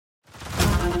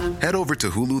Head over to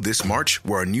Hulu this March,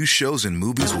 where our new shows and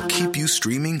movies will keep you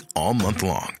streaming all month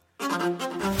long.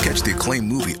 Catch the acclaimed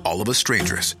movie All of Us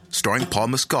Strangers, starring Paul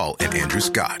Mescal and Andrew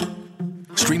Scott.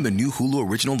 Stream the new Hulu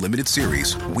original limited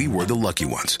series We Were the Lucky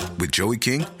Ones with Joey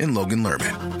King and Logan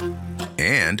Lerman.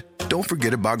 And don't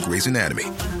forget about Grey's Anatomy.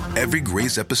 Every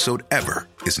Grey's episode ever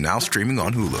is now streaming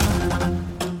on Hulu.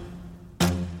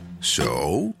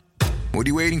 So, what are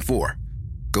you waiting for?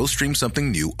 Go stream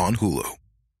something new on Hulu.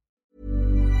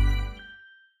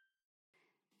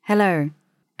 Hello,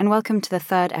 and welcome to the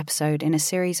third episode in a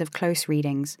series of close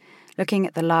readings looking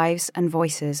at the lives and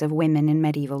voices of women in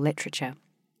medieval literature.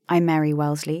 I'm Mary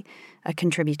Wellesley, a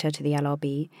contributor to the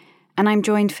LRB, and I'm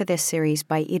joined for this series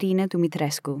by Irina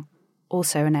Dumitrescu,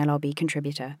 also an LRB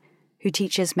contributor, who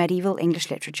teaches medieval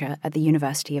English literature at the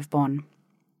University of Bonn.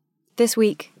 This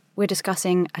week, we're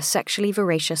discussing a sexually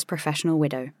voracious professional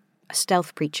widow, a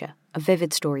stealth preacher, a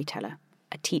vivid storyteller,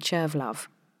 a teacher of love.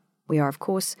 We are, of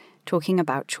course, talking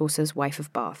about Chaucer's Wife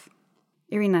of Bath.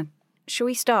 Irina, shall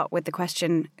we start with the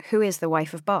question, who is the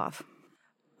Wife of Bath?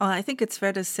 I think it's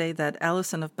fair to say that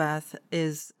Alison of Bath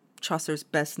is Chaucer's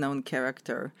best-known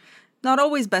character. Not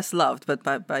always best loved,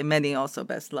 but by many also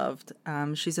best loved.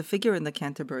 She's a figure in the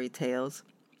Canterbury Tales,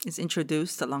 is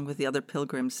introduced along with the other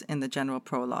pilgrims in the general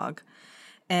prologue.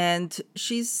 And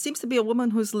she seems to be a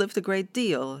woman who's lived a great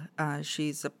deal.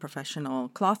 She's a professional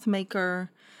cloth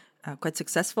maker, a quite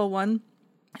successful one.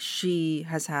 She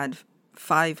has had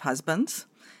 5 husbands,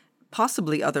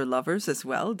 possibly other lovers as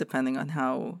well, depending on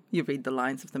how you read the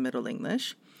lines of the Middle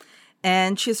English.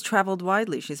 And she's traveled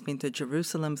widely. She's been to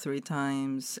Jerusalem 3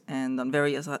 times and on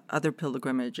various other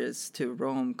pilgrimages to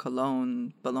Rome,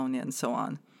 Cologne, Bologna, and so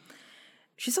on.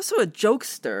 She's also a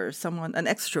jokester, an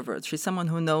extrovert. She's someone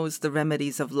who knows the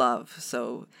remedies of love.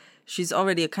 So she's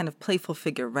already a kind of playful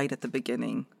figure right at the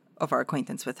beginning of our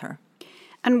acquaintance with her.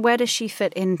 And where does she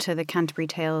fit into the Canterbury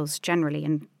Tales generally?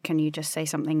 And can you just say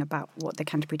something about what the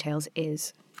Canterbury Tales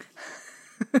is?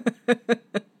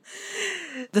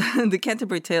 The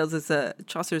Canterbury Tales is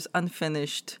Chaucer's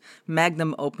unfinished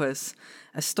magnum opus,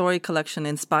 a story collection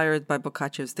inspired by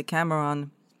Boccaccio's Decameron,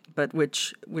 but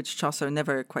which Chaucer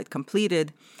never quite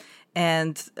completed.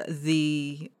 And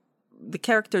the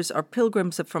characters are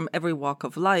pilgrims from every walk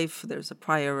of life. There's a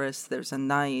prioress, there's a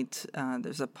knight,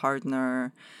 there's a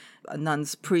pardoner, a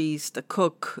nun's priest, a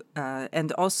cook,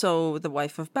 and also the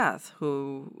wife of Bath,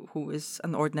 who is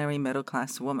an ordinary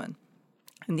middle-class woman.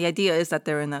 And the idea is that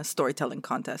they're in a storytelling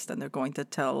contest, and they're going to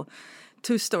tell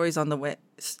 2 stories on the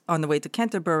way to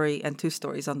Canterbury and 2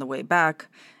 stories on the way back.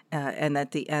 And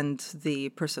at the end, the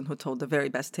person who told the very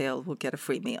best tale will get a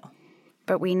free meal.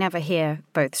 But we never hear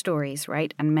both stories,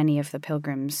 right? And many of the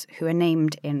pilgrims who are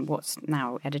named in what's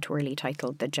now editorially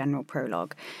titled the General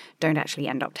Prologue don't actually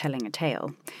end up telling a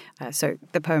tale. So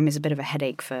the poem is a bit of a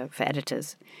headache for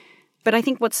editors. But I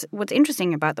think what's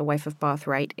interesting about the Wife of Bath,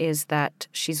 right, is that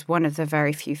she's one of the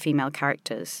very few female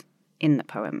characters in the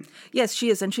poem. Yes, she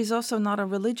is. And she's also not a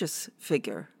religious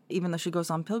figure. Even though she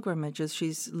goes on pilgrimages,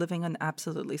 she's living an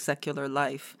absolutely secular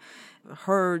life.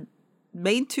 Her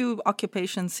main 2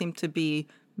 occupations seem to be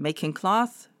making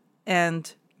cloth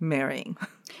and marrying.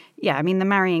 Yeah, I mean, the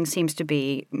marrying seems to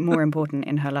be more important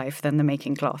in her life than the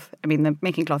making cloth. I mean, the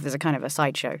making cloth is a kind of a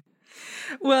sideshow.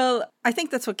 Well, I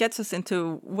think that's what gets us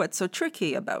into what's so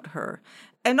tricky about her,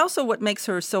 and also what makes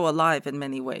her so alive in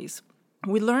many ways.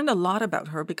 We learned a lot about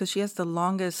her because she has the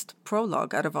longest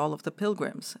prologue out of all of the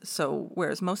pilgrims. So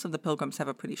whereas most of the pilgrims have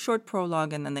a pretty short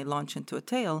prologue and then they launch into a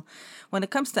tale, when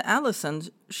it comes to Alison,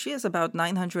 she has about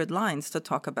 900 lines to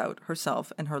talk about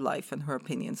herself and her life and her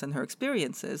opinions and her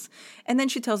experiences. And then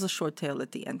she tells a short tale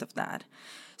at the end of that.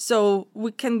 So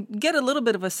we can get a little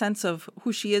bit of a sense of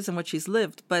who she is and what she's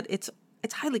lived, but it's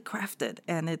highly crafted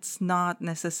and it's not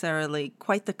necessarily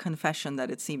quite the confession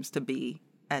that it seems to be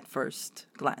at first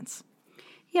glance.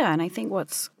 Yeah, and I think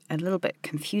what's a little bit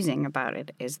confusing about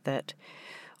it is that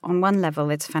on one level,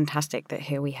 it's fantastic that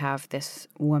here we have this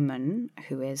woman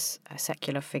who is a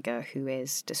secular figure, who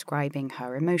is describing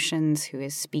her emotions, who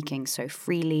is speaking so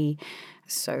freely,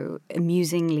 so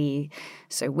amusingly,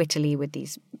 so wittily with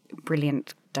these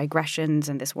brilliant digressions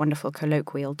and this wonderful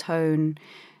colloquial tone.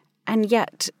 And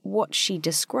yet what she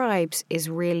describes is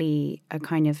really a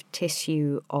kind of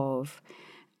tissue of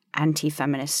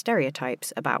anti-feminist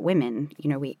stereotypes about women. You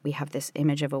know, we have this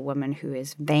image of a woman who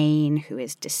is vain, who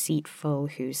is deceitful,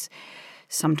 who's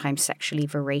sometimes sexually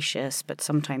voracious, but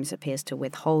sometimes appears to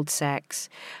withhold sex.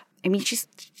 I mean, she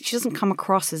doesn't come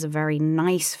across as a very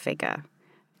nice figure.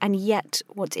 And yet,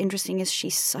 what's interesting is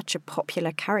she's such a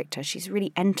popular character. She's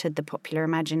really entered the popular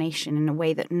imagination in a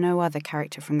way that no other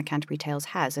character from the Canterbury Tales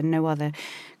has, and no other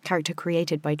character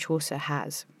created by Chaucer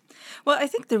has. Well, I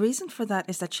think the reason for that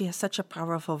is that she has such a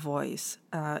powerful voice.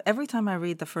 Every time I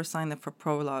read the first line of her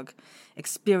prologue,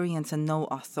 experience and no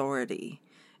authority,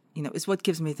 is what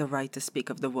gives me the right to speak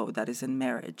of the woe that is in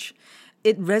marriage.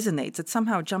 It resonates. It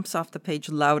somehow jumps off the page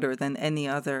louder than any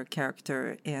other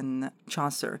character in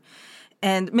Chaucer.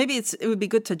 And maybe it would be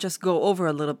good to just go over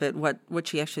a little bit what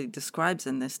she actually describes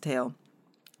in this tale.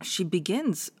 She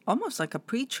begins almost like a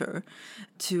preacher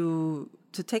to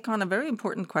take on a very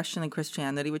important question in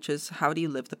Christianity, which is, how do you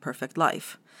live the perfect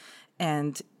life?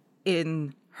 And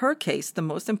in her case, the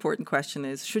most important question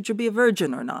is, should you be a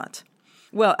virgin or not?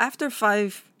 Well, after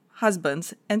 5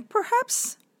 husbands and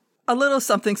perhaps a little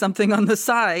something on the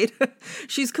side,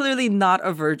 she's clearly not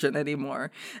a virgin anymore.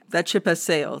 That ship has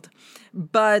sailed.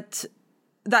 But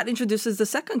that introduces the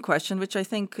second question, which I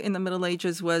think in the Middle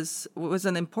Ages was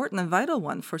an important and vital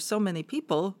one for so many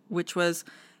people, which was,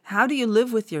 how do you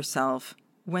live with yourself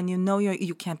when you know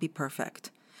you can't be perfect?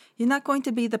 You're not going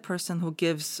to be the person who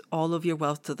gives all of your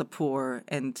wealth to the poor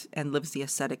and lives the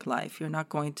ascetic life. You're not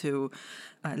going to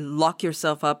lock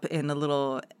yourself up in a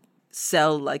little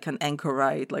cell like an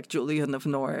anchorite, like Julian of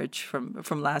Norwich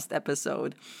from last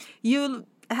episode. You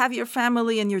have your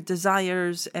family and your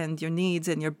desires and your needs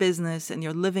and your business, and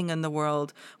you're living in the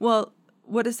world. Well,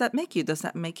 what does that make you? Does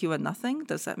that make you a nothing?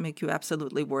 Does that make you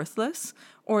absolutely worthless?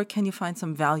 Or can you find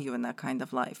some value in that kind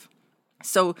of life?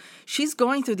 So she's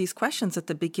going through these questions at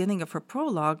the beginning of her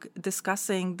prologue,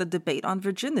 discussing the debate on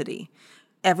virginity.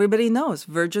 Everybody knows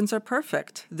virgins are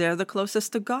perfect. They're the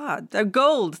closest to God. They're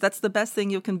gold. That's the best thing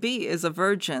you can be, is a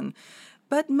virgin.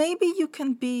 But maybe you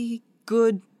can be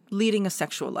good leading a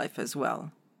sexual life as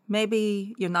well.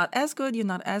 Maybe you're not as good, you're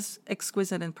not as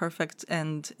exquisite and perfect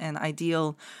and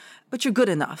ideal, but you're good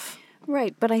enough.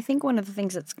 Right, but I think one of the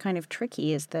things that's kind of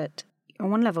tricky is that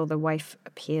on one level, the wife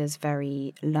appears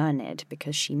very learned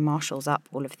because she marshals up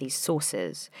all of these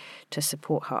sources to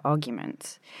support her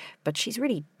arguments. But she's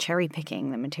really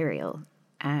cherry-picking the material,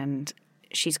 and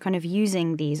she's kind of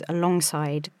using these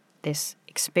alongside this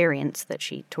experience that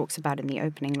she talks about in the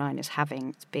opening line as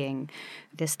having, as being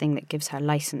this thing that gives her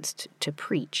license to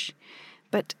preach.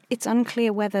 But it's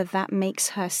unclear whether that makes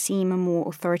her seem a more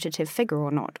authoritative figure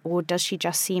or not, or does she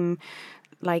just seem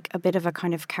like a bit of a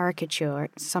kind of caricature,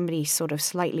 somebody sort of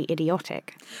slightly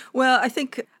idiotic? Well, I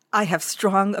think I have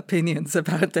strong opinions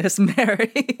about this,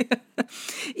 Mary.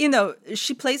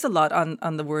 She plays a lot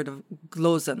on the word of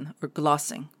glosen or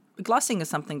glossing. Glossing is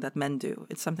something that men do.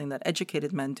 It's something that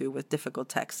educated men do with difficult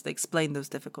texts. They explain those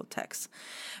difficult texts.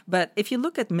 But if you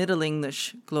look at Middle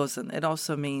English glosen, it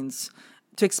also means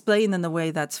to explain in a way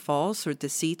that's false or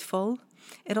deceitful.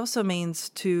 It also means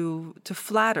to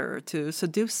flatter, to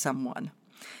seduce someone.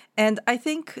 And I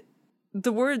think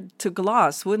the word to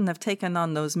gloss wouldn't have taken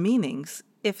on those meanings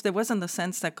if there wasn't the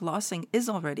sense that glossing is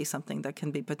already something that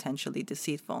can be potentially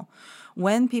deceitful.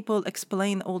 When people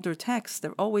explain older texts,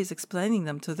 they're always explaining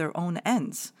them to their own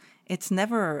ends. It's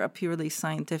never a purely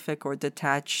scientific or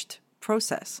detached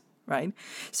process, right?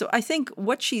 So I think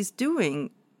what she's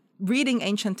doing, reading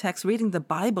ancient texts, reading the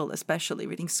Bible especially,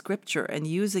 reading scripture and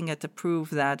using it to prove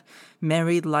that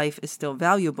married life is still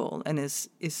valuable and is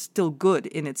still good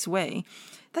in its way,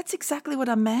 that's exactly what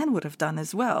a man would have done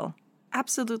as well.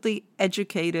 Absolutely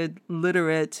educated,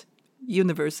 literate,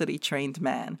 university-trained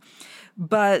man.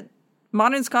 But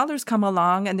modern scholars come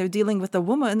along and they're dealing with a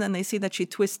woman and they see that she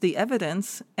twists the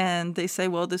evidence and they say,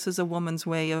 well, this is a woman's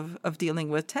way of dealing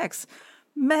with text.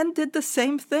 Men did the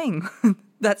same thing.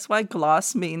 That's why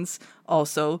gloss means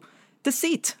also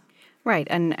deceit. Right,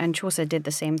 and Chaucer did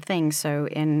the same thing. So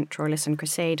in Troilus and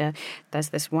Cressida, there's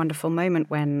this wonderful moment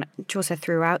when Chaucer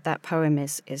throughout that poem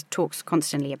is talks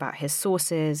constantly about his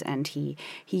sources, and he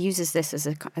uses this as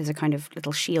a kind of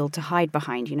little shield to hide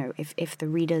behind. If the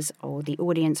readers or the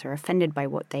audience are offended by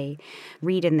what they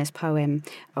read in this poem,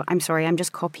 I'm sorry, I'm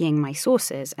just copying my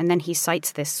sources. And then he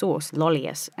cites this source,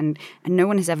 Lollius, and no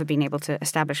one has ever been able to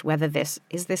establish whether this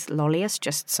Lollius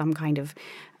just some kind of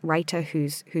writer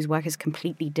whose work has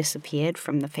completely disappeared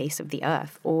from the face of the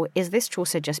earth, or is this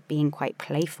Chaucer just being quite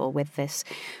playful with this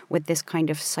kind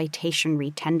of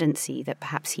citationary tendency that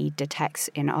perhaps he detects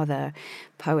in other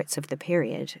poets of the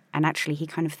period, and actually he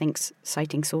kind of thinks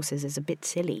citing sources is a bit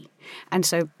silly, and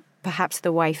so perhaps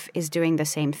the wife is doing the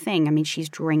same thing. I mean, she's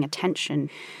drawing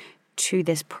attention to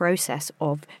this process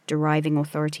of deriving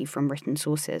authority from written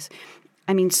sources.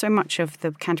 I mean, so much of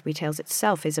the Canterbury Tales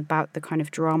itself is about the kind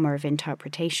of drama of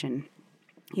interpretation.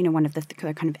 One of the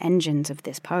kind of engines of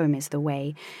this poem is the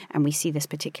way, and we see this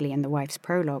particularly in the wife's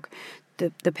prologue,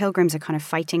 the pilgrims are kind of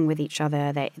fighting with each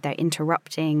other, they're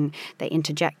interrupting, they're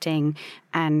interjecting,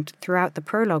 and throughout the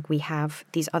prologue we have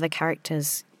these other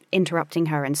characters interrupting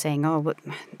her and saying, "Oh, but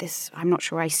I'm not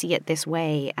sure I see it this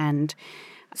way." And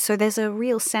so there's a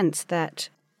real sense that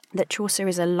Chaucer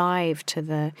is alive to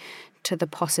the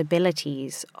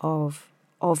possibilities of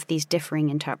these differing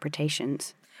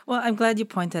interpretations. Well, I'm glad you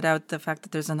pointed out the fact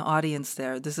that there's an audience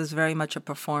there. This is very much a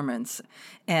performance.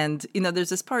 And, there's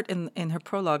this part in her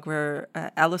prologue where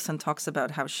Alison talks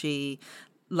about how she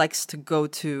likes to go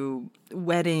to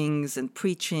weddings and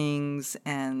preachings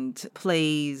and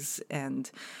plays. And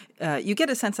you get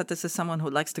a sense that this is someone who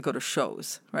likes to go to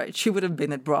shows, right? She would have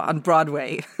been on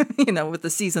Broadway, with the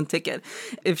season ticket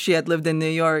if she had lived in New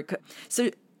York.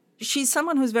 So she's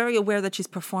someone who's very aware that she's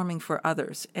performing for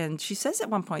others. And she says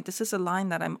at one point, this is a line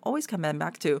that I'm always coming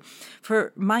back to,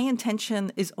 for my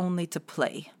intention is only to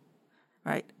play,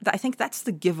 right? I think that's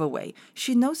the giveaway.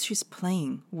 She knows she's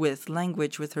playing with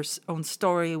language, with her own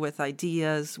story, with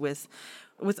ideas, with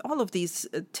all of these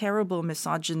terrible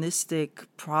misogynistic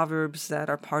proverbs that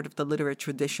are part of the literary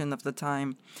tradition of the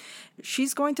time.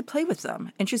 She's going to play with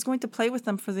them, and she's going to play with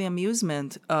them for the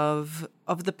amusement of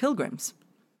the pilgrims.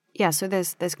 Yeah, so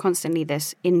there's constantly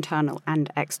this internal and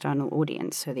external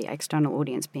audience. So the external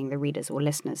audience being the readers or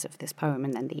listeners of this poem,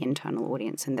 and then the internal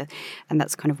audience, and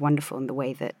that's kind of wonderful in the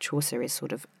way that Chaucer is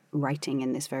sort of writing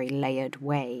in this very layered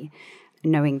way,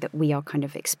 knowing that we are kind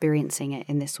of experiencing it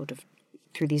in this sort of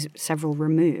through these several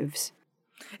removes.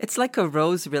 It's like a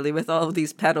rose, really, with all of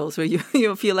these petals where you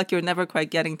feel like you're never quite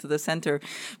getting to the center,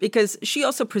 because she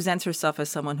also presents herself as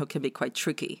someone who can be quite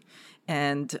tricky.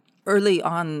 And early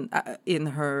on in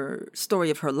her story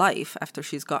of her life, after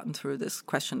she's gotten through this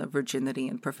question of virginity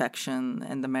and perfection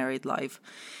and the married life,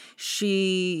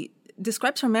 she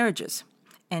describes her marriages.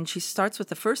 And she starts with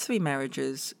the first 3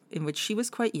 marriages in which she was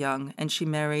quite young and she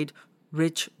married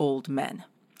rich old men,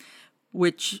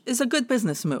 which is a good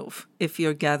business move if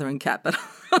you're gathering capital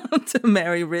to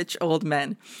marry rich old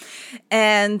men.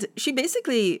 And she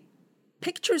basically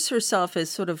pictures herself as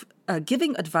sort of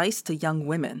giving advice to young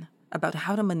women about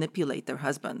how to manipulate their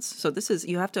husbands. So this is,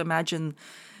 you have to imagine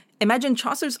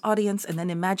Chaucer's audience, and then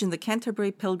imagine the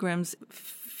Canterbury Pilgrims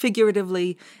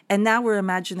figuratively. And now we're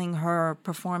imagining her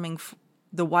performing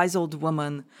the wise old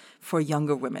woman for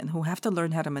younger women who have to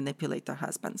learn how to manipulate their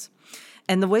husbands.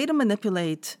 And the way to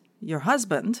manipulate your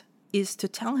husband is to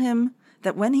tell him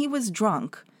that when he was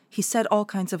drunk, he said all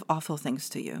kinds of awful things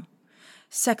to you.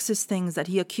 Sexist things, that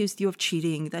he accused you of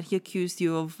cheating, that he accused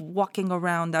you of walking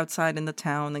around outside in the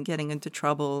town and getting into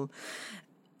trouble.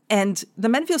 And the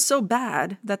men feel so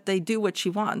bad that they do what she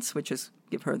wants, which is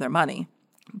give her their money.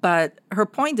 But her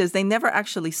point is they never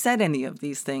actually said any of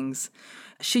these things.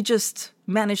 She just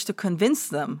managed to convince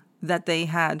them that they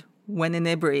had, when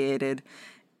inebriated,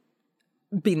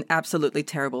 been absolutely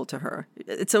terrible to her.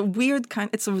 It's a weird kind.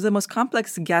 It's the most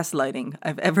complex gaslighting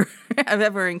I've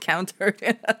ever encountered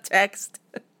in a text.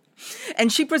 And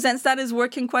she presents that as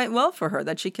working quite well for her,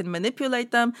 that she can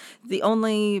manipulate them. The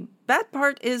only bad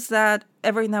part is that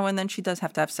every now and then she does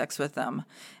have to have sex with them.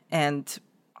 And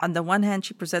on the one hand,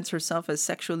 she presents herself as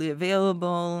sexually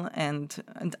available and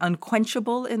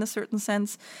unquenchable in a certain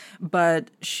sense,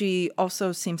 but she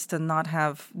also seems to not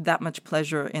have that much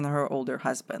pleasure in her older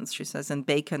husbands. She says, in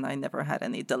bacon, I never had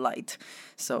any delight.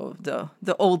 So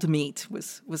the old meat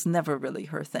was never really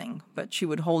her thing, but she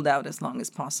would hold out as long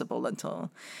as possible until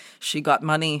she got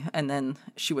money, and then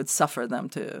she would suffer them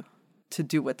to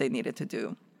do what they needed to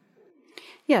do.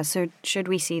 Yeah, so should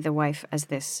we see the wife as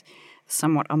this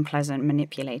somewhat unpleasant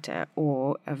manipulator,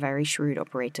 or a very shrewd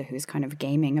operator who's kind of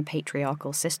gaming a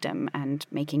patriarchal system and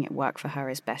making it work for her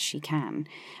as best she can?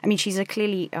 I mean, she's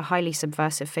clearly a highly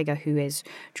subversive figure who is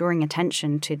drawing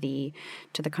attention to the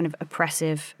kind of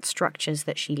oppressive structures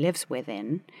that she lives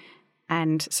within.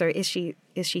 And so is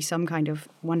she some kind of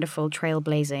wonderful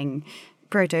trailblazing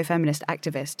proto-feminist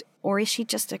activist, or is she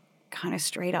just a kind of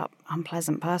straight up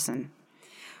unpleasant person?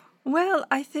 Well,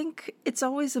 I think it's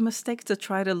always a mistake to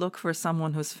try to look for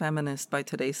someone who's feminist by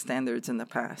today's standards in the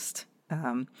past.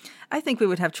 I think we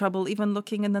would have trouble even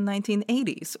looking in the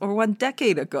 1980s or 1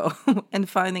 decade ago and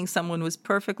finding someone who's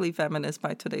perfectly feminist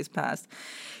by today's past.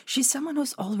 She's someone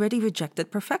who's already rejected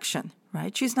perfection,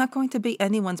 right? She's not going to be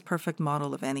anyone's perfect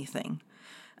model of anything.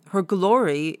 Her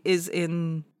glory is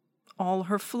in all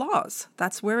her flaws.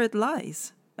 That's where it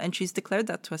lies. And she's declared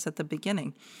that to us at the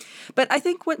beginning. But I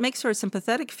think what makes her a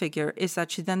sympathetic figure is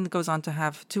that she then goes on to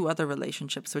have 2 other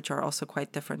relationships, which are also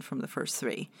quite different from the first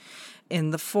 3. In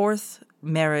the 4th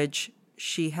marriage,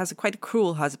 she has a quite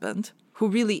cruel husband who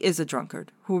really is a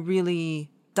drunkard, who really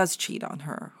does cheat on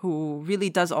her, who really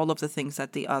does all of the things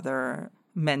that the other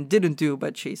men didn't do,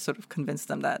 but she sort of convinced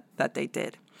them that they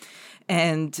did.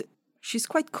 And she's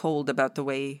quite cold about the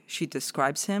way she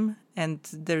describes him. And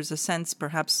there's a sense,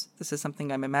 perhaps this is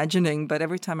something I'm imagining, but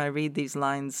every time I read these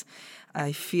lines,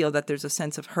 I feel that there's a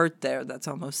sense of hurt there that's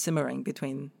almost simmering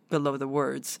below the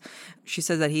words. She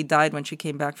says that he died when she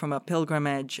came back from a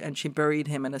pilgrimage, and she buried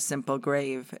him in a simple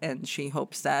grave, and she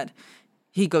hopes that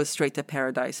he goes straight to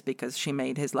paradise because she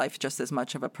made his life just as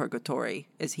much of a purgatory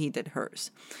as he did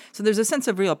hers. So there's a sense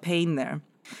of real pain there.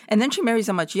 And then she marries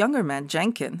a much younger man,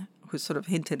 Jenkin, who's sort of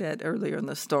hinted at earlier in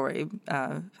the story,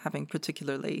 having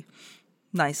particularly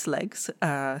nice legs.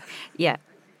 Yeah,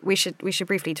 we should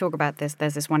briefly talk about this.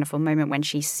 There's this wonderful moment when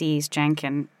she sees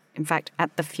Jenkin, in fact,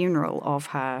 at the funeral of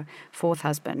her fourth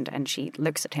husband, and she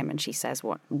looks at him and she says,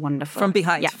 what wonderful... From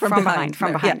behind. Yeah, from behind.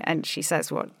 Yeah. And she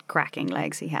says what cracking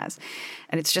legs he has.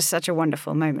 And it's just such a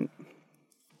wonderful moment.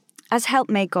 As help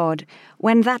may God,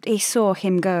 when that I saw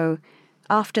him go,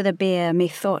 after the bier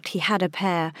methought he had a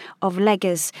pair of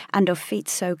leggers and of feet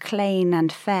so clane and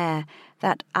fair,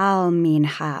 that all mine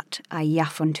heart I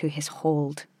yaff unto his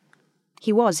hold.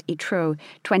 He was, I trow,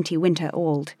 20 winter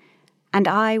old, and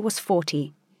I was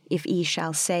 40, if he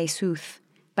shall say sooth,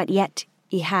 but yet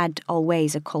he had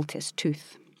always a colt's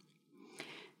tooth.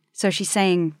 So she's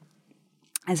saying,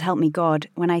 as help me God,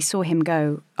 when I saw him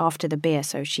go after the bier,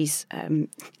 so she's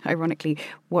ironically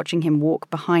watching him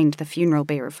walk behind the funeral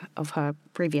bier of her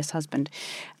previous husband,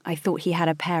 I thought he had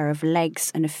a pair of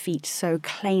legs and of feet so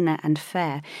clane and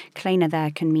fair. Clane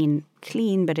there can mean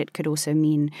clean, but it could also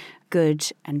mean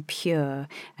good and pure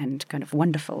and kind of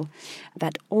wonderful.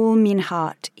 That all mine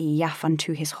heart I yaff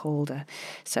unto his holder.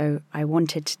 So I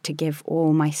wanted to give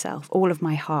all myself, all of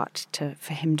my heart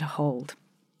for him to hold.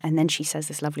 And then she says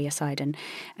this lovely aside, and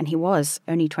he was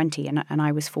only 20 and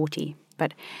I was 40.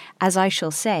 But as I shall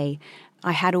say,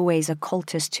 I had always a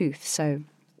colt's tooth, so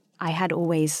I had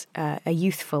always a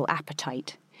youthful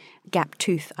appetite.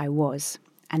 Gap-toothed I was,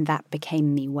 and that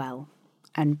became me well.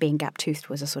 And being gap-toothed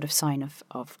was a sort of sign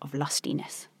of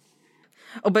lustiness.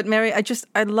 Oh, but Mary,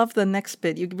 I love the next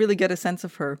bit. You really get a sense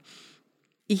of her.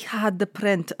 I had the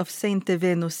print of Saint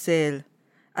Venus sail.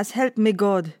 As help me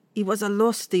God, he was a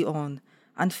lusty on,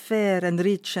 and fair and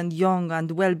rich and young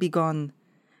and well begun.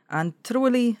 And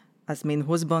truly, as mein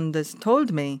husband has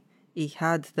told me, he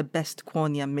had the best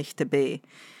quonia mich to be.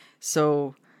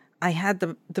 So I had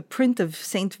the print of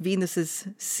Saint Venus's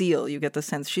seal. You get the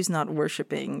sense she's not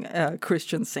worshipping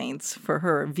Christian saints. For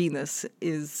her, Venus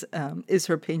is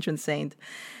her patron saint.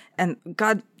 And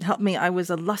God help me, I was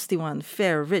a lusty one,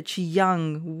 fair, rich,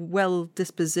 young,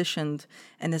 well-dispositioned.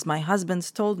 And as my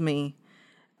husband's told me,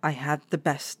 I had the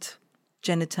best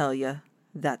genitalia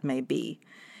that may be.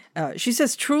 She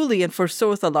says truly and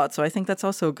forsooth a lot, so I think that's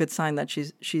also a good sign that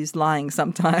she's lying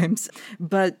sometimes.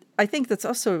 But I think that's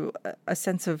also a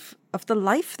sense of the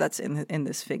life that's in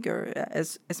this figure,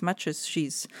 as much as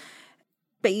she's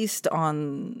based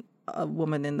on a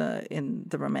woman in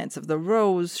the Romance of the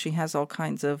Rose. She has all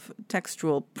kinds of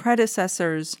textual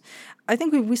predecessors. I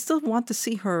think we still want to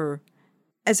see her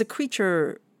as a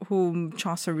creature whom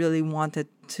Chaucer really wanted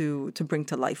to bring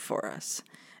to life for us,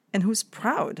 and who's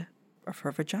proud of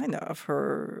her vagina, of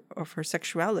her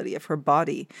sexuality, of her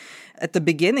body. At the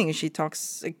beginning, she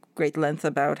talks at great length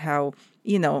about how,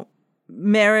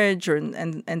 marriage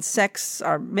and sex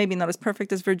are maybe not as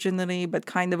perfect as virginity, but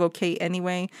kind of okay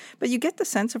anyway. But you get the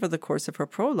sense over the course of her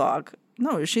prologue,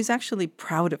 no, she's actually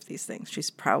proud of these things. She's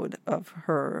proud of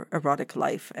her erotic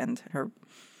life and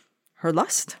her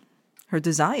lust, her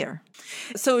desire.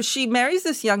 So she marries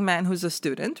this young man who's a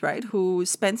student, right, who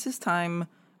spends his time,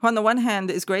 who on the one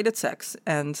hand is great at sex,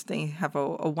 and they have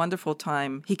a wonderful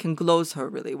time. He can gloss her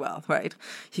really well, right?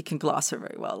 He can gloss her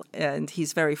very well. And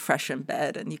he's very fresh in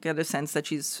bed, and you get a sense that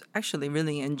she's actually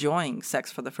really enjoying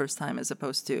sex for the first time as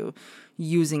opposed to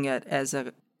using it as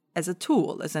a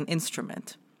tool, as an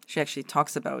instrument. She actually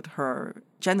talks about her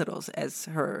genitals as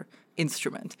her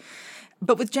instrument.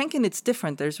 But with Jenkin, it's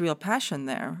different. There's real passion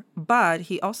there. But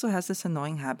he also has this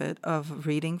annoying habit of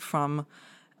reading from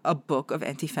a book of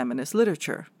anti-feminist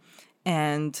literature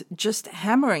and just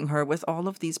hammering her with all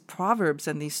of these proverbs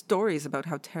and these stories about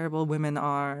how terrible women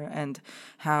are and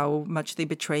how much they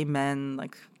betray men,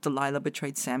 like Delilah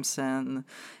betrayed Samson,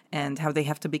 and how they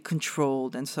have to be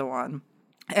controlled and so on.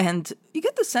 And you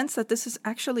get the sense that this is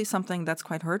actually something that's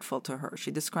quite hurtful to her. She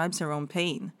describes her own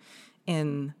pain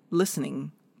in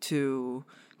listening to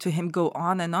him go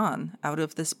on and on out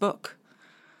of this book.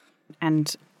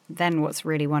 And then what's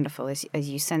really wonderful is as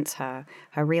you sense her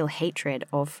real hatred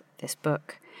of this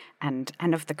book and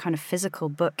of the kind of physical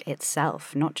book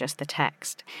itself, not just the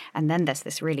text. And then there's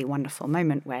this really wonderful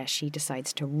moment where she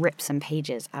decides to rip some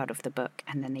pages out of the book,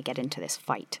 and then they get into this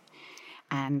fight.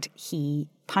 And he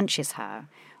punches her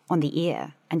on the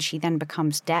ear, and she then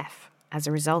becomes deaf as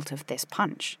a result of this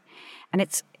punch. And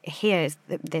it's here is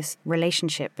this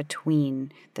relationship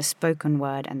between the spoken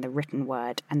word and the written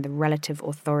word, and the relative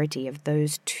authority of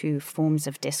those two forms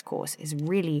of discourse is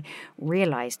really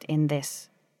realized in this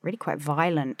really quite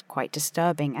violent, quite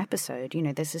disturbing episode. You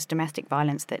know, there's this domestic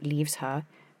violence that leaves her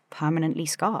permanently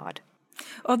scarred.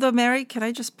 Although, Mary, can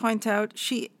I just point out,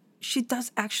 she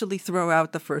does actually throw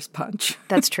out the first punch.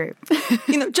 That's true.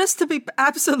 Just to be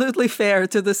absolutely fair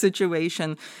to the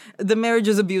situation, the marriage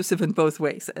is abusive in both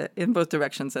ways, in both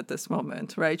directions at this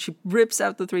moment, right? She rips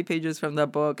out the 3 pages from the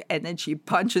book, and then she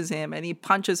punches him, and he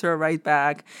punches her right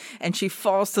back, and she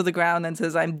falls to the ground and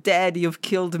says, "I'm dead, you've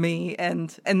killed me."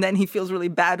 And then he feels really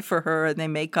bad for her, and they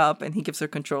make up, and he gives her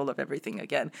control of everything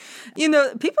again.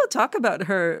 People talk about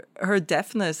her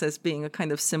deafness as being a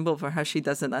kind of symbol for how she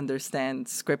doesn't understand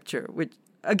scripture. Which,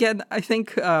 again, I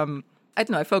think, I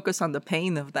don't know, I focus on the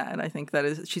pain of that. I think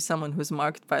that she's someone who's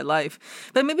marked by life.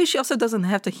 But maybe she also doesn't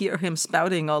have to hear him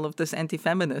spouting all of this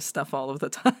anti-feminist stuff all of the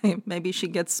time. Maybe she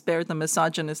gets spared the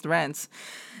misogynist rants.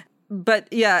 But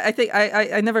yeah, I think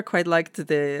I never quite liked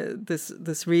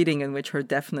this reading in which her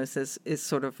deafness is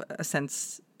sort of a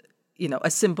sense,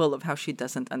 a symbol of how she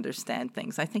doesn't understand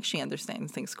things. I think she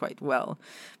understands things quite well,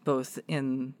 both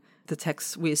in the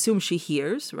text we assume she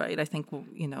hears, right? I think,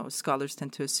 scholars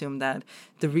tend to assume that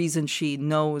the reason she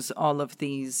knows all of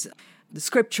the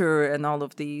scripture and all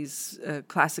of these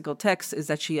classical texts is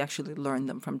that she actually learned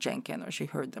them from Jenkin, or she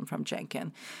heard them from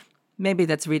Jenkin. Maybe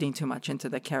that's reading too much into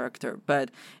the character,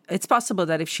 but it's possible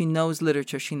that if she knows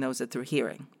literature, she knows it through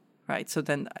hearing, right? So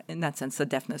then, in that sense, the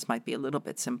deafness might be a little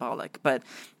bit symbolic, but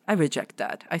I reject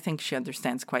that. I think she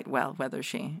understands quite well whether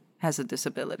she has a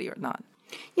disability or not.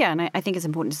 Yeah, and I think it's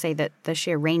important to say that the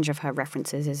sheer range of her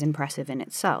references is impressive in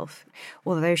itself.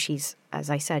 Although she's, as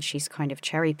I said, she's kind of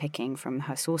cherry-picking from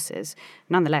her sources,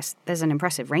 nonetheless, there's an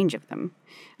impressive range of them.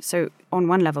 So on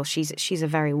one level, she's a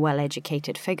very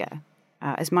well-educated figure,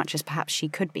 as much as perhaps she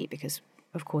could be, because,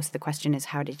 of course, the question is,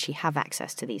 how did she have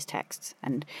access to these texts?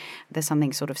 And there's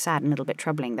something sort of sad and a little bit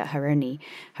troubling that her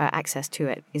access to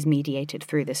it is mediated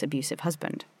through this abusive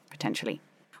husband, potentially.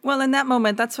 Well, in that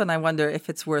moment, that's when I wonder if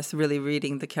it's worth really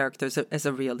reading the characters as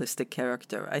a realistic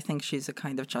character. I think she's a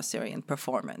kind of Chaucerian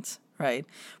performance, right?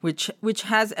 Which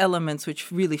has elements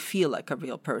which really feel like a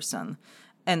real person,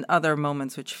 and other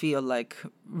moments which feel like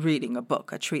reading a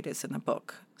book, a treatise in a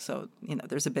book. So,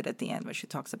 there's a bit at the end where she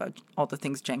talks about all the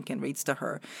things Jenkin reads to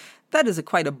her. That is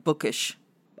quite a bookish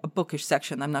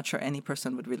section. I'm not sure any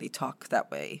person would really talk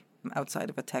that way outside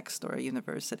of a text or a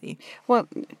university. Well,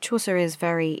 Chaucer is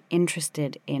very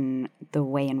interested in the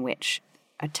way in which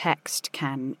a text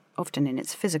can, often in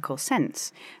its physical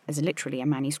sense, as literally a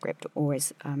manuscript or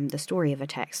as the story of a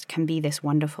text, can be this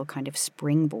wonderful kind of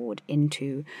springboard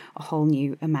into a whole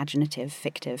new imaginative,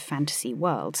 fictive fantasy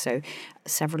world. So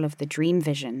several of the dream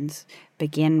visions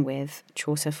begin with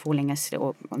Chaucer falling asleep,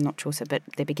 or well, not Chaucer, but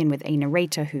they begin with a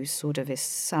narrator who sort of is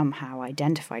somehow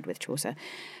identified with Chaucer,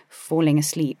 falling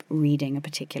asleep reading a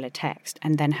particular text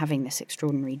and then having this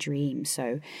extraordinary dream.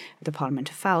 So the Parliament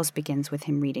of Fowls begins with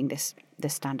him reading this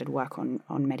standard work on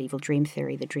medieval dream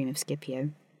theory, The Dream of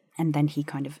Scipio, and then he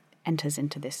kind of enters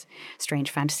into this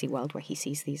strange fantasy world where he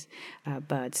sees these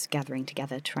birds gathering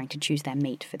together trying to choose their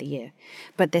mate for the year.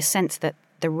 But this sense that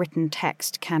the written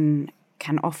text can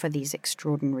offer these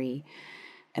extraordinary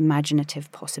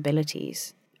imaginative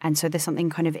possibilities. And so there's something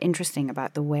kind of interesting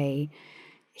about the way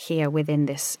here within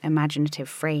this imaginative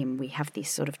frame we have these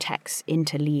sort of texts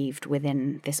interleaved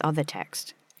within this other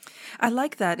text. I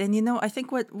like that. And, I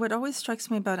think what always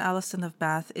strikes me about Alison of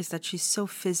Bath is that she's so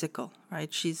physical,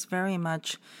 right? She's very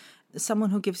much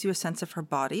someone who gives you a sense of her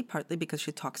body, partly because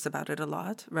she talks about it a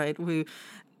lot, right?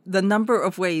 The number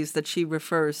of ways that she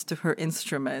refers to her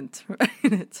instrument, right?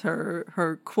 It's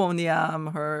her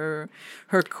quoniam, her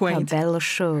quaint. Her belle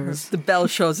chose. The belle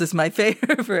chose is my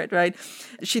favorite, right?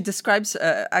 She describes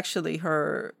actually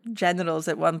her genitals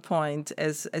at one point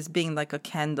as being like a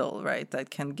candle, right?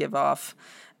 That can give off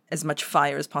as much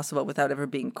fire as possible without ever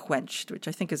being quenched, which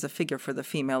I think is a figure for the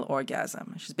female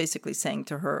orgasm. She's basically saying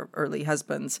to her early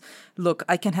husbands, look,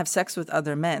 I can have sex with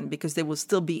other men because they will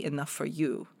still be enough for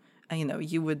you.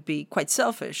 You would be quite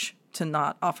selfish to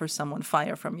not offer someone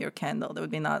fire from your candle.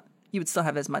 You would still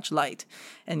have as much light,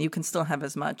 and you can still have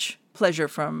as much pleasure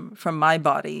from my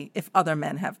body if other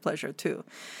men have pleasure too.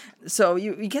 So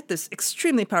you get this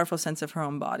extremely powerful sense of her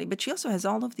own body, but she also has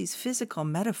all of these physical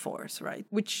metaphors, right?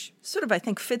 Which sort of, I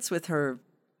think, fits with her,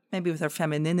 maybe with her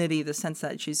femininity, the sense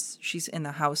that she's in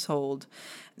a household.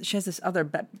 She has this other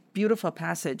beautiful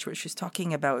passage where she's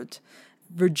talking about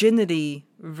virginity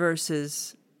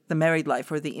versus the married life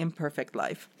or the imperfect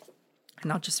life.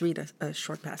 And I'll just read a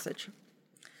short passage.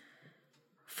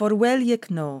 For well ye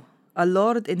know, a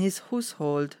lord in his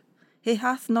household, he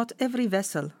hath not every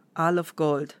vessel all of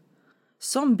gold.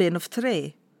 Some been of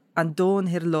tray, and doon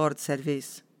her lord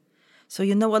service. So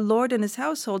you know a lord in his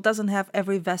household doesn't have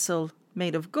every vessel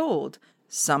made of gold.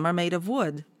 Some are made of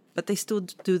wood, but they still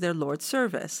do their lord's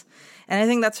service. And I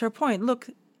think that's her point. Look,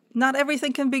 not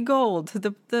everything can be gold.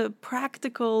 The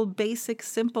practical, basic,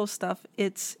 simple stuff,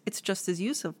 it's just as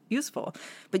useful.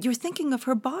 But you're thinking of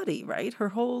her body, right? Her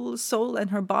whole soul and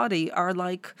her body are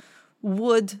like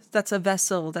wood that's a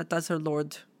vessel that does her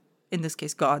Lord, in this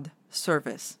case, God,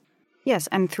 service. Yes,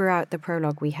 and throughout the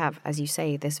prologue we have, as you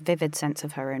say, this vivid sense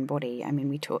of her own body. I mean,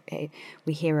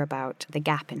 we hear about the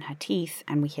gap in her teeth,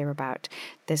 and we hear about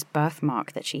this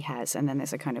birthmark that she has, and then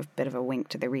there's a kind of bit of a wink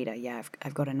to the reader. Yeah,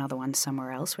 I've got another one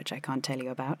somewhere else, which I can't tell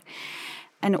you about.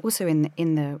 And also in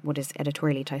the what is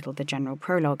editorially titled the general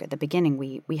prologue, at the beginning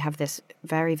we have this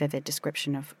very vivid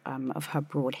description of her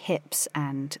broad hips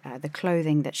and the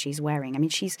clothing that she's wearing. I mean,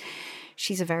 she's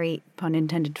a very, pun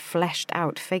intended, fleshed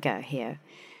out figure here.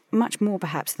 Much more,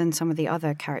 perhaps, than some of the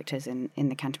other characters in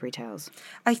the Canterbury Tales.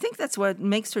 I think that's what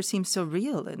makes her seem so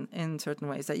real in certain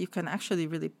ways, that you can actually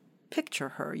really picture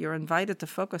her. You're invited to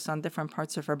focus on different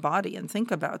parts of her body and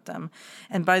think about them.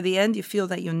 And by the end, you feel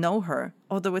that you know her,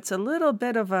 although it's a little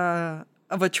bit of a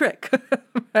trick,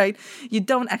 right? You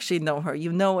don't actually know her.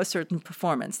 You know a certain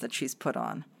performance that she's put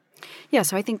on. Yeah,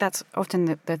 so I think that's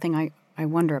often the thing I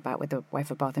wonder about with The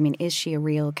Wife of Bath. I mean, is she a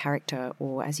real character,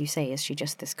 or, as you say, is she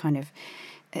just this kind of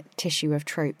tissue of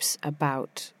tropes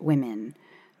about women?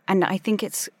 And I think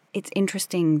it's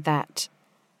interesting that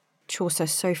Chaucer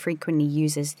so frequently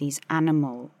uses these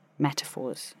animal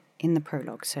metaphors in the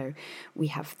prologue. So we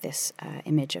have this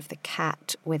image of the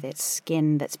cat with its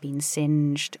skin that's been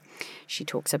singed. She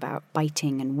talks about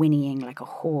biting and whinnying like a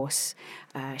horse.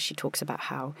 She talks about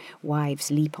how wives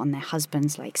leap on their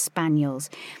husbands like spaniels.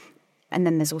 And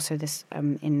then there's also this,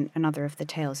 in another of the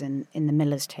tales, in the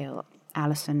Miller's Tale,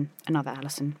 another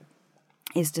Alison,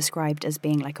 is described as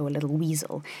being like a little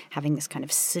weasel, having this kind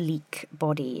of sleek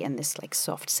body and this like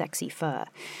soft, sexy fur.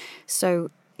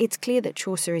 So it's clear that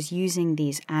Chaucer is using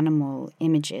these animal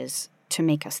images to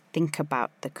make us think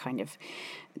about the kind of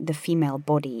the female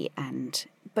body,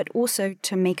 but also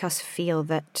to make us feel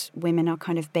that women are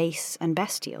kind of base and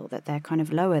bestial, that they're kind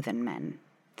of lower than men,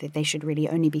 that they should really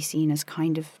only be seen as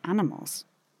kind of animals.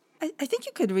 I think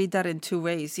you could read that in two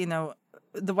ways. You know,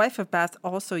 The Wife of Bath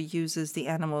also uses the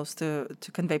animals to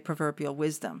convey proverbial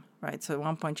wisdom, right? So at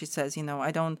one point she says, you know,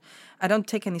 I don't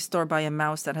take any store by a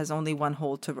mouse that has only one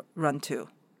hole to run to.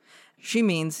 She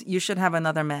means you should have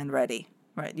another man ready,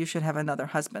 right? You should have another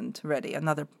husband ready,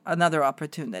 another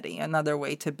opportunity, another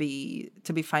way to be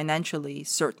financially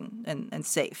certain and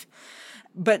safe.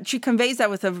 But she conveys that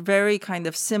with a very kind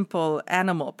of simple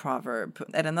animal proverb.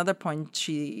 At another point,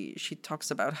 she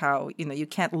talks about how, you know, you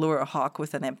can't lure a hawk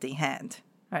with an empty hand,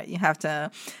 right? You have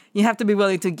to be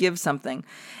willing to give something.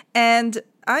 And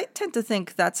I tend to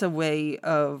think that's a way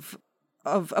of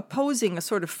opposing a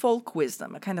sort of folk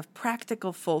wisdom, a kind of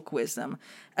practical folk wisdom,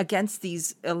 against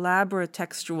these elaborate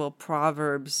textual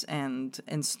proverbs and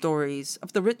stories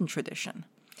of the written tradition.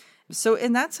 So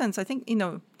in that sense, I think, you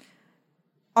know,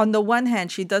 on the one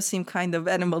hand, she does seem kind of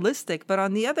animalistic, but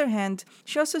on the other hand,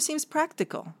 she also seems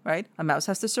practical, right? A mouse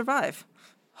has to survive.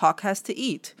 Hawk has to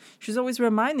eat. She's always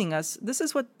reminding us this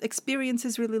is what experience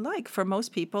is really like. For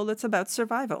most people, it's about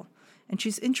survival. And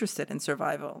she's interested in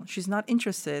survival. She's not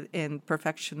interested in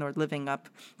perfection or living up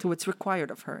to what's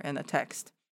required of her in a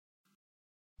text.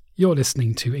 You're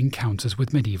listening to Encounters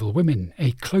with Medieval Women,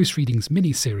 a Close Readings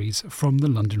mini-series from the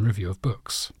London Review of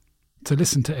Books. To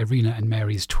listen to Irina and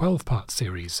Mary's 12-part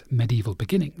series, Medieval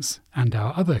Beginnings, and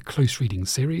our other Close Readings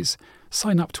series,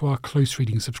 sign up to our Close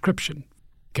Reading subscription.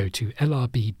 Go to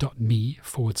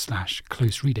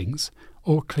lrb.me/close readings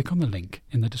or click on the link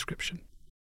in the description.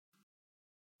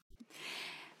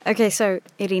 Okay, so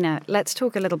Irina, let's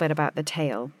talk a little bit about the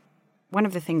tale. One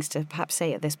of the things to perhaps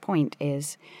say at this point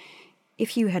is,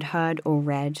 if you had heard or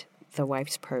read The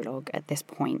Wife's Prologue at this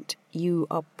point, you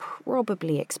are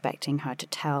probably expecting her to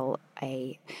tell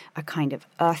a kind of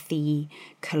earthy,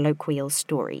 colloquial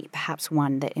story, perhaps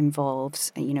one that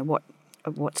involves, you know, what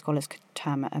scholars could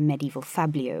term a medieval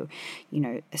fablio, you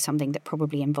know, something that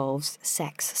probably involves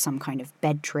sex, some kind of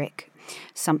bed trick,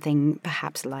 something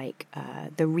perhaps like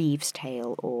the Reeve's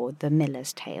Tale or the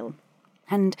Miller's Tale.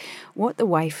 And what the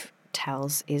wife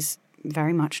tells is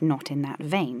very much not in that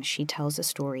vein. She tells a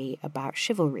story about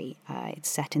chivalry.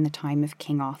 It's set in the time of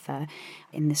King Arthur,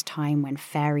 in this time when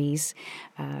fairies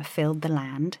filled the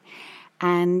land.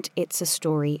 And it's a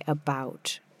story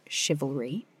about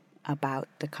chivalry about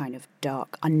the kind of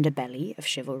dark underbelly of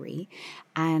chivalry.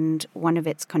 And one of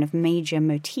its kind of major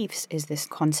motifs is this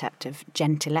concept of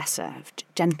gentilessa, of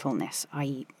gentleness,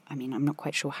 i.e., I'm not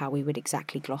quite sure how we would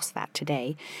exactly gloss that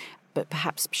today, but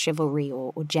perhaps chivalry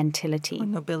or gentility. Or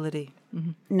nobility.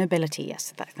 Mm-hmm. Nobility,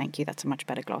 yes, thank you, that's a much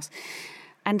better gloss.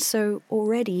 And so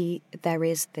already there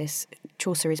is this,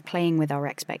 Chaucer is playing with our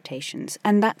expectations.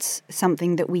 And that's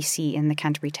something that we see in the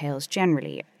Canterbury Tales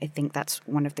generally. I think that's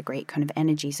one of the great kind of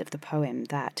energies of the poem,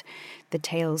 that the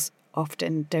tales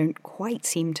often don't quite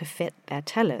seem to fit their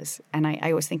tellers. And I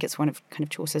always think it's one of kind of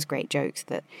Chaucer's great jokes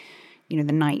that, the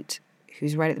knight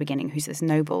who's right at the beginning, who's this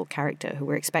noble character who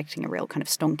we're expecting a real kind of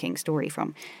stonking story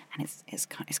from. And it's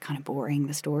kind of boring,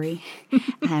 the story.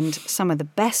 And some of the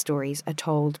best stories are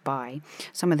told by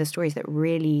some of the stories that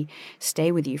really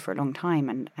stay with you for a long time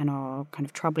and are kind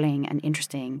of troubling and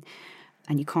interesting,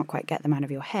 and you can't quite get them out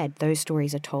of your head. Those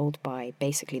stories are told by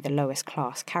basically the lowest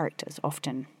class characters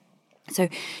often. So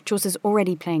Chaucer's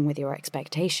already playing with your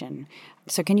expectation.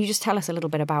 So can you just tell us a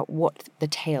little bit about what the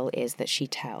tale is that she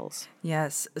tells?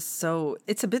 Yes. So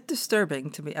it's a bit disturbing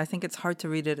to me. I think it's hard to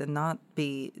read it and not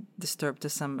be disturbed to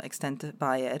some extent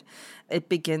by it. It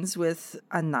begins with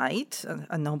a knight,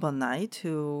 a noble knight,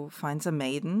 who finds a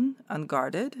maiden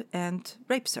unguarded and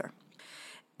rapes her.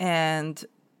 And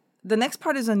the next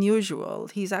part is unusual.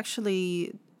 He's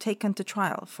actually taken to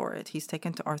trial for it. He's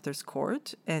taken to Arthur's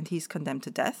court and he's condemned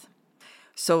to death.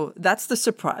 So that's the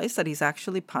surprise, that he's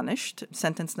actually punished,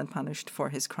 sentenced and punished for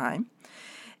his crime.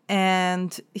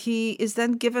 And he is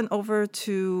then given over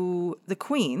to the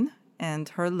queen and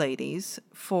her ladies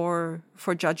for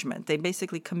judgment. They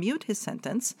basically commute his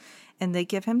sentence and they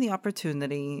give him the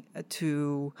opportunity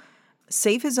to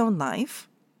save his own life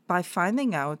by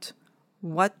finding out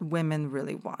what women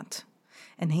really want.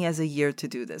 And he has a year to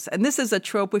do this. And this is a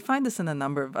trope. We find this in a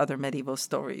number of other medieval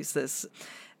stories,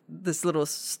 this little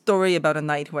story about a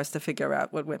knight who has to figure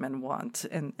out what women want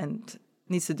and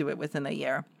needs to do it within a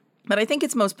year. But I think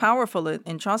it's most powerful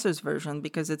in Chaucer's version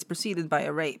because it's preceded by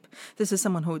a rape. This is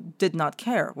someone who did not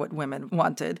care what women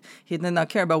wanted. He did not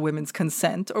care about women's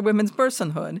consent or women's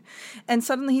personhood. And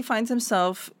suddenly he finds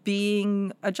himself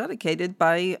being adjudicated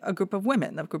by a group of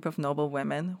women, a group of noble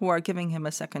women who are giving him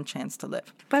a second chance to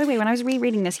live. By the way, when I was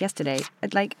rereading this yesterday,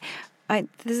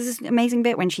 this is an amazing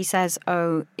bit when she says,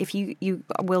 oh, if you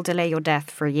will delay your death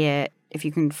for a year if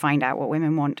you can find out what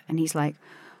women want. And he's like,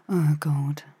 oh,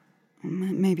 God,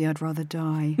 maybe I'd rather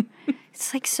die.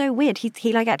 It's like so weird.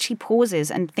 He like actually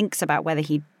pauses and thinks about whether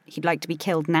he'd like to be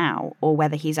killed now or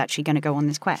whether he's actually going to go on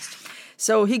this quest.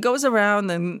 So he goes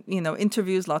around and,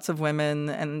 interviews lots of women.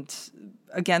 And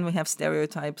again, we have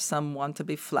stereotypes. Some want to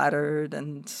be flattered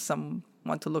and some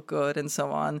want to look good and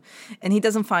so on. And he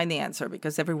doesn't find the answer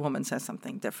because every woman says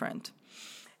something different.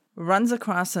 Runs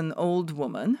across an old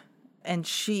woman and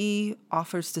she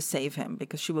offers to save him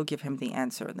because she will give him the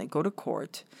answer. And they go to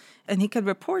court and he can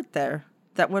report there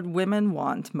that what women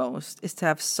want most is to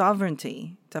have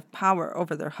sovereignty, to have power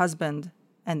over their husband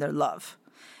and their love,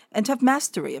 and to have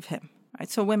mastery of him, right?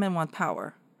 So women want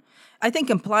power. I think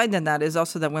implied in that is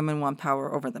also that women want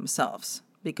power over themselves,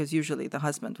 because usually the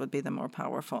husband would be the more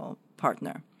powerful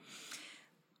partner.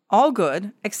 All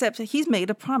good, except he's made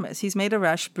a promise. He's made a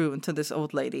rash boon to this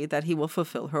old lady that he will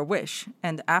fulfill her wish.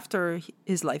 And after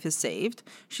his life is saved,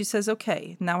 she says,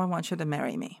 okay, now I want you to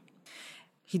marry me.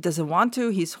 He doesn't want to.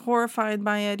 He's horrified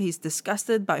by it. He's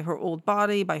disgusted by her old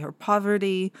body, by her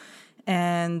poverty.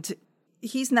 And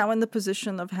he's now in the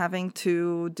position of having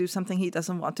to do something he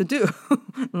doesn't want to do,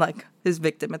 like his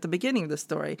victim at the beginning of the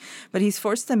story. But he's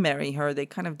forced to marry her. They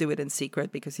kind of do it in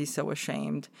secret because he's so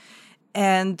ashamed.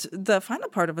 And the final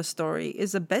part of the story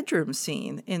is a bedroom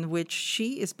scene in which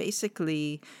she is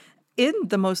basically, in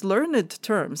the most learned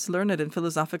and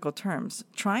philosophical terms,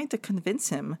 trying to convince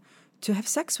him to have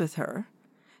sex with her,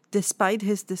 despite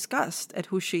his disgust at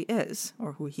who she is,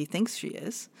 or who he thinks she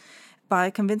is, by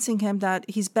convincing him that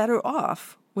he's better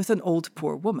off with an old,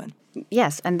 poor woman.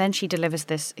 Yes, and then she delivers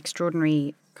this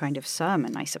extraordinary kind of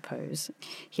sermon, I suppose.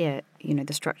 Here,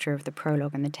 the structure of the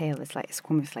prologue and the tale is it's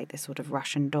almost like this sort of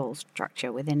Russian doll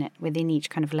structure within it. Within each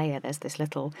kind of layer, there's this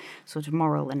little sort of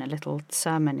moral and a little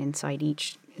sermon inside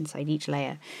each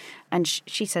layer. And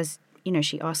she says,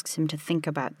 she asks him to think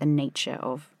about the nature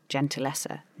of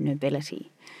gentilessa,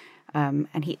 nobility.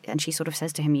 And she sort of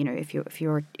says to him, if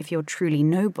you're truly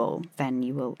noble, then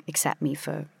you will accept me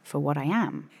for what I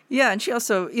am. Yeah, and she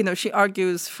also, she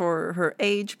argues for her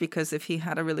age, because if he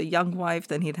had a really young wife,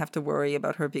 then he'd have to worry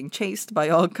about her being chased by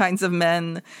all kinds of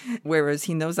men, whereas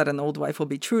he knows that an old wife will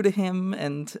be true to him,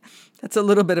 and that's a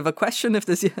little bit of a question if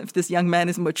this young man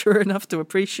is mature enough to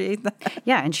appreciate that.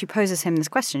 Yeah, and she poses him this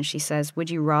question. She says, would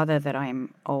you rather that I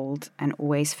am old and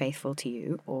always faithful to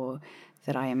you, or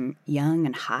that I am young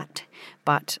and hot,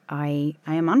 but I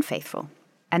am unfaithful?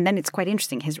 And then it's quite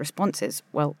interesting. His response is,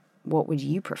 well, what would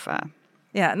you prefer?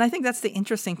 Yeah, and I think that's the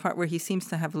interesting part, where he seems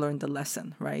to have learned the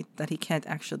lesson, right? That he can't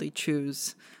actually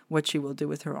choose what she will do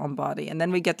with her own body. And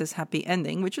then we get this happy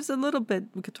ending, which is a little bit,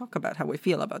 we could talk about how we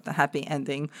feel about the happy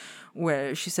ending,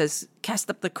 where she says, cast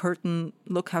up the curtain,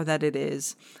 look how that it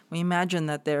is. We imagine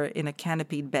that they're in a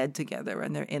canopied bed together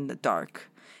and they're in the dark.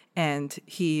 And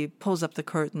he pulls up the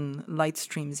curtain, light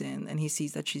streams in, and he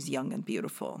sees that she's young and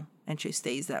beautiful, and she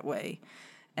stays that way.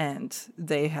 And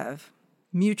they have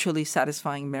mutually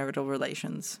satisfying marital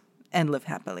relations and live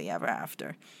happily ever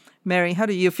after. Mary, how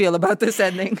do you feel about this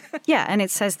ending? Yeah, and it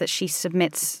says that she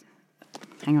submits...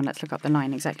 Hang on, let's look up the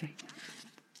line exactly.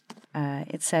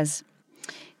 It says,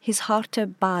 his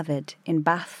hearte bathed in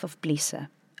bath of blisse,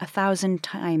 1,000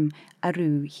 time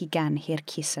aru he gan her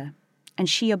kisse, and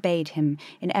she obeyed him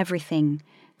in everything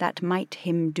that might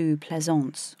him do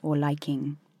pleasance or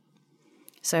liking.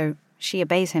 So she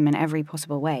obeys him in every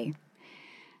possible way.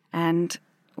 And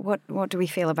what do we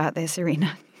feel about this,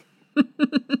 Irina?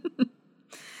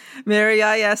 Mary,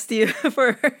 I asked you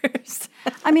first.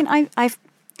 I mean,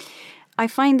 I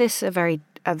find this a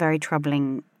very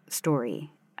troubling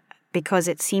story, because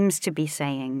it seems to be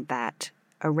saying that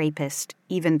a rapist,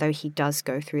 even though he does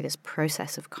go through this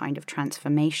process of kind of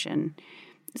transformation,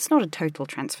 it's not a total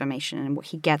transformation, and what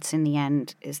he gets in the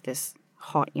end is this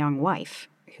hot young wife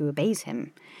who obeys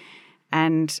him.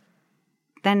 And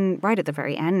then right at the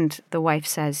very end, the wife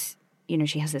says,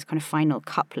 she has this kind of final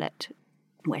couplet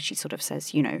where she sort of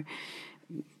says,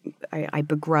 I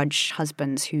begrudge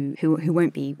husbands who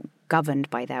won't be governed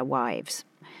by their wives.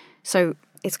 So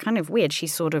it's kind of weird.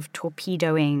 She's sort of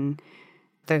torpedoing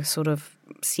the sort of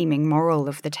seeming moral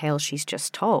of the tale she's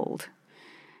just told.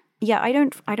 Yeah, I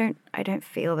don't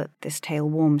feel that this tale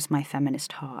warms my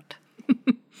feminist heart.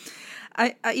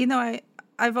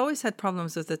 I've always had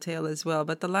problems with the tale as well,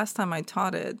 but the last time I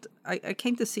taught it, I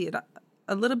came to see it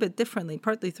a little bit differently,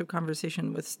 partly through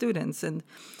conversation with students. And,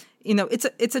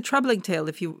 it's a troubling tale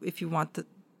if you want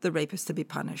the rapist to be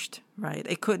punished, right?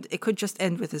 It could just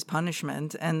end with his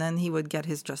punishment, and then he would get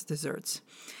his just desserts.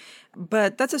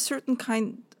 But that's a certain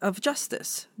kind of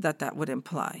justice that would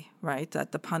imply, right?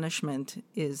 That the punishment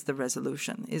is the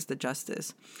resolution, is the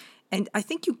justice. And I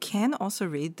think you can also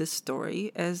read this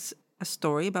story as a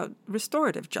story about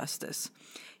restorative justice.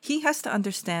 He has to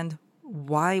understand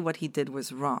why what he did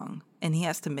was wrong, and he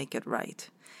has to make it right.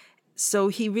 So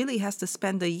he really has to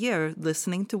spend a year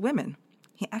listening to women.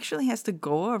 He actually has to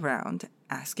go around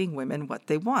asking women what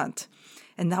they want.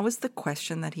 And that was the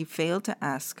question that he failed to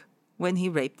ask when he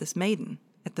raped this maiden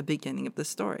at the beginning of the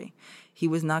story. He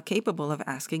was not capable of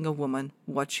asking a woman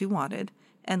what she wanted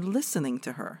and listening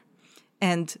to her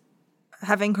and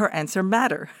having her answer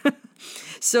matter.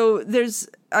 So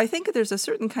I think there's a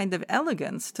certain kind of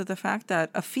elegance to the fact that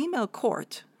a female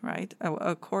court, right,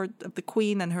 a court of the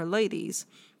queen and her ladies,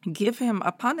 give him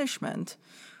a punishment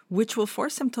which will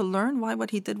force him to learn why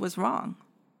what he did was wrong.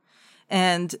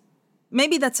 And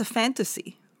maybe that's a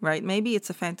fantasy, right? Maybe it's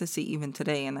a fantasy even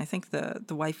today. And I think the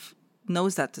wife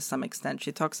knows that to some extent.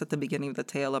 She talks at the beginning of the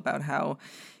tale about how,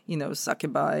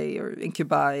 succubi or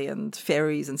incubi and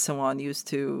fairies and so on used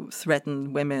to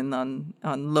threaten women on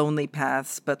lonely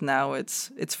paths, but now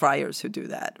it's friars who do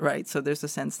that, right? So there's a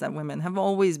sense that women have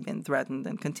always been threatened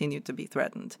and continue to be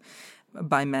threatened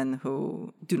by men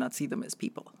who do not see them as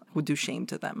people, who do shame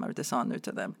to them or dishonor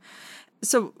to them.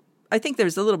 So I think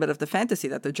there's a little bit of the fantasy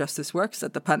that the justice works,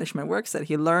 that the punishment works, that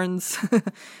he learns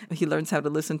how to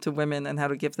listen to women and how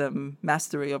to give them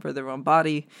mastery over their own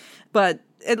body. But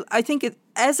I think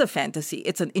as a fantasy,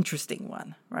 it's an interesting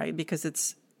one, right? Because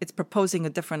it's proposing a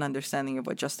different understanding of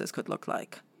what justice could look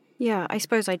like. Yeah, I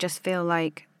suppose I just feel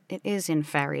like it is in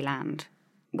fairyland.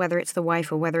 Whether it's the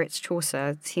wife or whether it's Chaucer,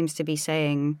 it seems to be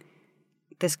saying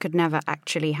this could never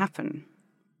actually happen.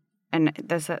 And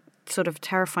there's a sort of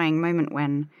terrifying moment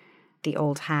when the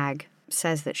old hag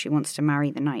says that she wants to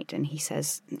marry the knight, and he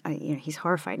says, he's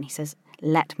horrified, and he says,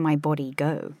 "Let my body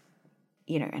go."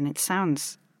 And it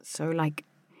sounds so like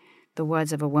the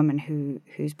words of a woman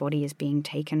whose body is being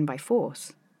taken by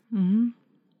force. Mm-hmm.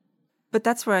 But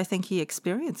that's where I think he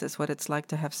experiences what it's like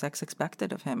to have sex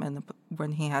expected of him, and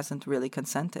when he hasn't really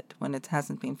consented, when it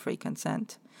hasn't been free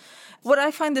consent. What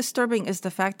I find disturbing is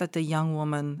the fact that the young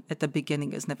woman at the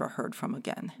beginning is never heard from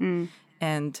again.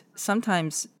 And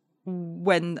sometimes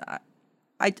when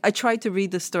I try to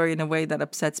read the story in a way that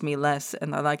upsets me less,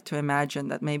 and I like to imagine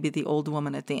that maybe the old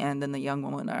woman at the end and the young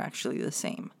woman are actually the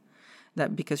same.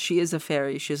 That because she is a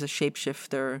fairy, she's a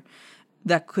shapeshifter,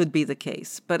 that could be the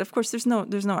case. But of course, there's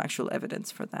no actual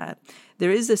evidence for that. There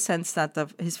is a sense that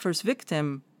his first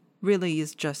victim really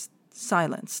is just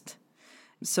silenced.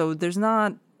 So it's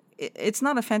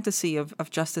not a fantasy of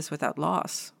justice without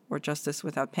loss or justice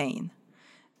without pain.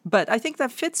 But I think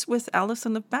that fits with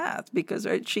Alison of Bath because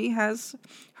she has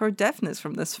her deafness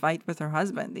from this fight with her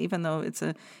husband, even though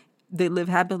they live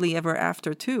happily ever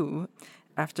after too.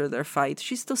 After their fight,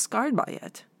 she's still scarred by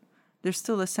it. There's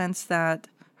still a sense that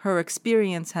her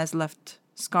experience has left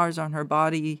scars on her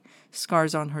body,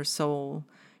 scars on her soul.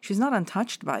 She's not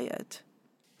untouched by it.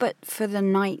 But for the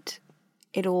knight,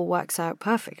 it all works out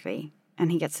perfectly.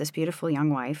 And he gets this beautiful young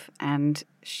wife, and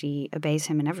she obeys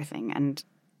him in everything. And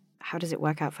how does it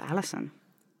work out for Alison?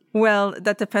 Well,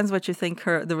 that depends what you think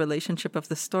the relationship of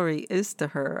the story is to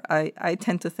her. I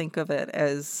tend to think of it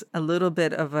as a little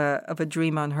bit of a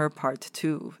dream on her part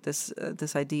too. This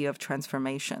idea of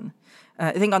transformation.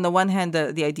 I think on the one hand,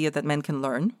 the idea that men can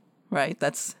learn, right?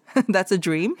 That's a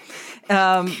dream,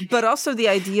 but also the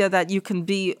idea that you can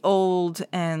be old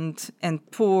and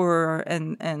poor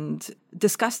and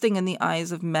disgusting in the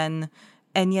eyes of men,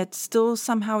 and yet still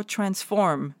somehow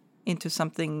transform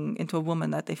into a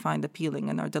woman that they find appealing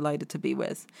and are delighted to be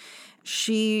with.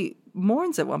 She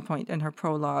mourns at one point in her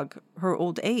prologue her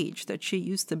old age, that she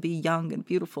used to be young and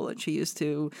beautiful, and she used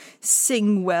to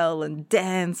sing well and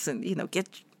dance and,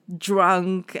 get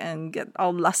drunk and get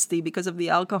all lusty because of the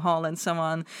alcohol and so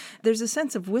on. There's a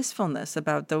sense of wistfulness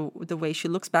about the way she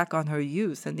looks back on her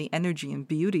youth and the energy and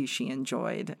beauty she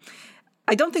enjoyed.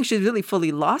 I don't think she's really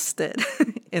fully lost it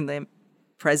in the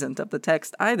present of the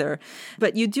text either,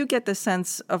 but you do get the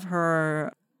sense of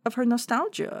her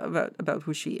nostalgia about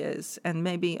who she is, and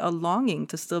maybe a longing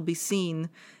to still be seen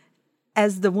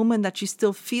as the woman that she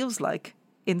still feels like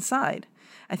inside.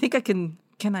 I think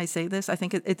can I say this? I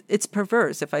think it's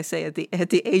perverse if I say at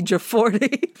the age of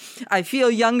 40, I feel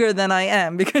younger than I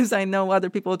am, because I know other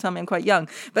people will tell me I'm quite young.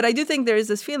 But I do think there is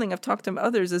this feeling, I've talked to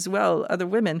others as well, other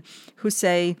women, who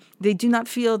say they do not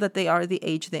feel that they are the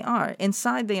age they are.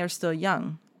 Inside, they are still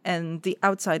young, and the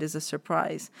outside is a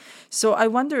surprise. So I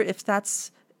wonder if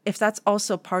that's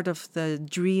also part of the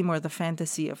dream or the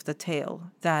fantasy of the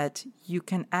tale, that you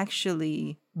can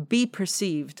actually be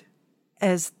perceived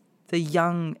as the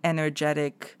young,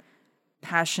 energetic,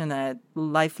 passionate,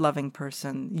 life-loving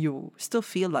person you still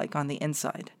feel like on the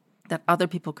inside, that other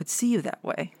people could see you that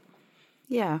way.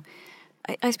 Yeah.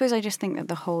 I suppose I just think that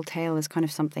the whole tale is kind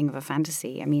of something of a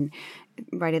fantasy. I mean,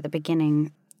 right at the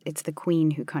beginning, it's the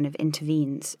queen who kind of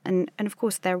intervenes. And of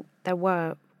course, there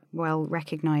were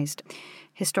well-recognized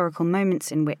historical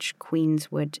moments in which queens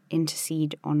would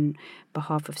intercede on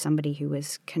behalf of somebody who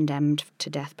was condemned to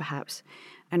death, perhaps.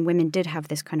 And women did have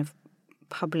this kind of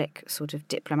public sort of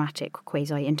diplomatic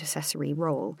quasi-intercessory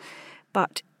role.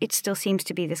 But it still seems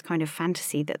to be this kind of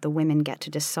fantasy that the women get to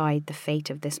decide the fate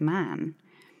of this man.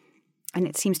 And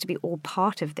it seems to be all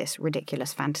part of this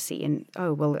ridiculous fantasy. And,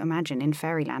 imagine in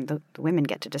fairyland, the women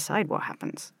get to decide what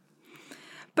happens.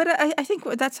 But I think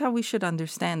that's how we should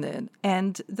understand it.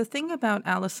 And the thing about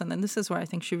Alison, and this is where I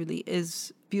think she really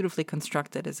is beautifully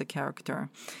constructed as a character,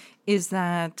 is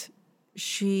that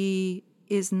she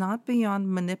is not beyond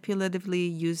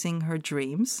manipulatively using her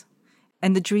dreams.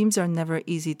 And the dreams are never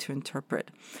easy to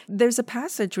interpret. There's a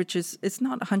passage it's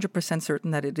not 100%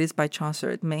 certain that it is by Chaucer.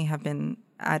 It may have been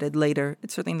added later.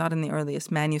 It's certainly not in the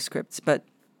earliest manuscripts, but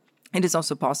it is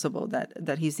also possible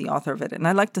that he's the author of it. And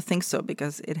I like to think so,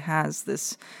 because it has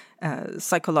this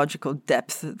psychological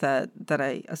depth that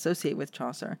I associate with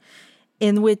Chaucer,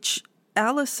 in which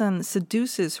Alison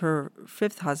seduces her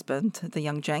fifth husband, the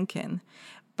young Jenkin,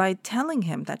 by telling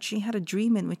him that she had a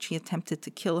dream in which he attempted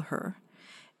to kill her.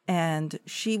 And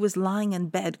she was lying in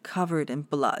bed covered in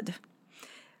blood.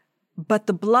 But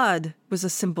the blood was a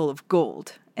symbol of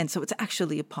gold. And so it's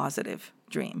actually a positive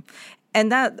dream.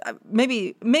 And that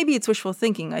maybe it's wishful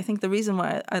thinking. I think the reason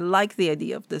why I like the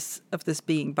idea of this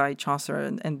being by Chaucer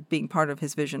and being part of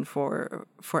his vision for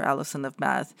Alison of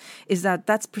Bath is that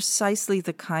that's precisely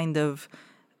the kind of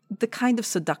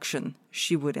seduction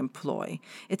she would employ.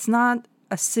 It's not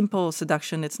a simple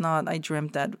seduction. It's not, I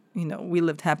dreamt that, we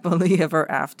lived happily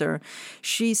ever after.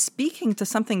 She's speaking to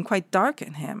something quite dark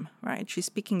in him, right? She's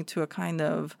speaking to a kind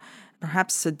of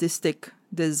perhaps sadistic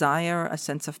desire, a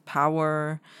sense of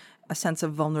power, a sense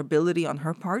of vulnerability on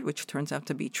her part, which turns out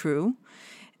to be true.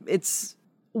 It's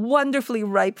wonderfully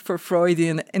ripe for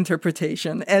Freudian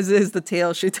interpretation, as is the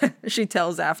tale she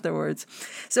tells afterwards.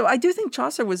 So I do think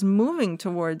Chaucer was moving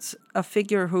towards a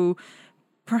figure who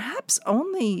perhaps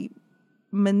only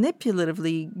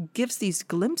manipulatively gives these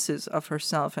glimpses of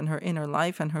herself and her inner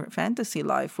life and her fantasy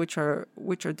life, which are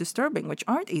disturbing, which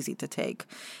aren't easy to take,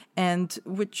 and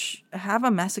which have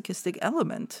a masochistic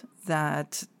element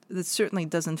that certainly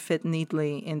doesn't fit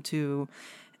neatly into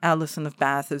Alison of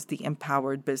Bath as the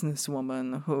empowered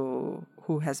businesswoman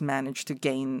who has managed to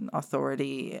gain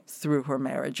authority through her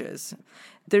marriages.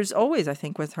 There's always, I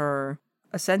think, with her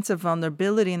a sense of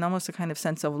vulnerability and almost a kind of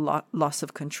sense of loss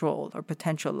of control or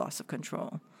potential loss of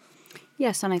control.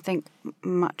 Yes, and I think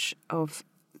much of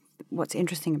what's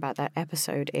interesting about that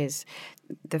episode is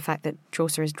the fact that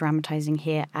Chaucer is dramatizing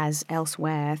here, as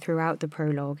elsewhere throughout the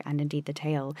prologue and indeed the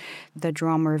tale, the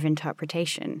drama of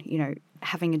interpretation. You know,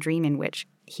 having a dream in which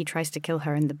he tries to kill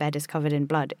her and the bed is covered in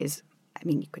blood is, I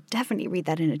mean, you could definitely read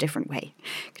that in a different way.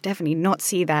 You could definitely not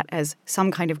see that as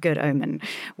some kind of good omen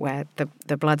where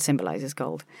the blood symbolizes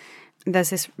gold. There's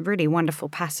this really wonderful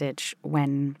passage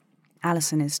when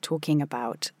Alison is talking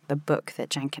about the book that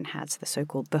Janken has, the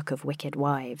so-called Book of Wicked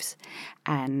Wives.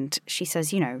 And she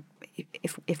says, you know,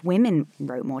 if women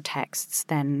wrote more texts,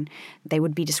 then they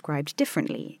would be described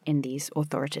differently in these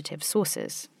authoritative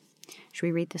sources. Should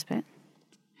we read this bit?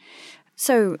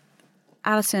 So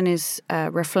Alison is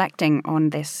reflecting on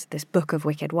this Book of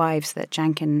Wicked Wives that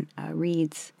Janken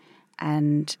reads,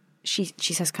 and she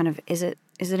says kind of, is it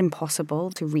impossible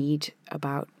to read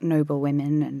about noble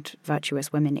women and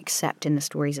virtuous women except in the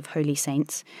stories of holy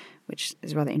saints, which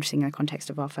is rather interesting in the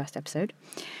context of our first episode.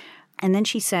 And then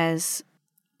she says,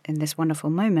 in this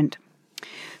wonderful moment,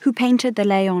 "Who painted the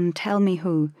Leon, tell me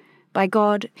who? By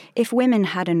God, if women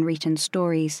hadn't written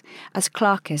stories, as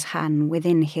clerkes han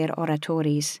within her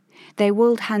oratories, they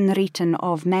would han written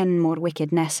of men more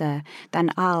wickednesse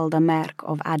than all the merk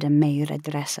of Adam may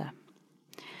redresse."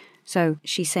 So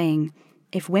she's saying,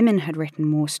 if women had written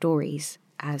more stories,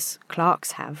 as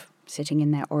clerks have, sitting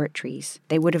in their oratories,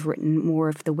 they would have written more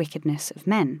of the wickedness of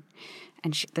men.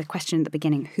 And the question at the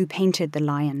beginning, who painted the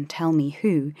lion, tell me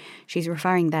who, she's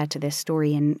referring there to this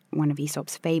story in one of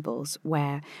Aesop's fables,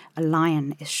 where a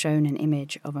lion is shown an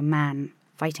image of a man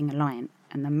fighting a lion,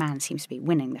 and the man seems to be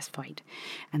winning this fight.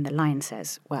 And the lion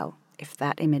says, well, if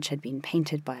that image had been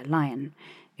painted by a lion,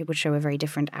 it would show a very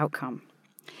different outcome.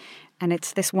 And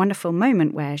it's this wonderful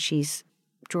moment where she's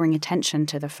drawing attention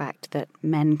to the fact that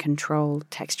men control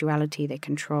textuality, they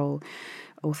control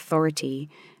authority,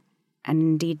 and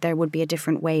indeed there would be a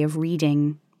different way of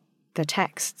reading the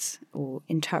texts or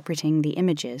interpreting the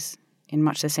images in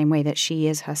much the same way that she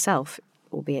is herself,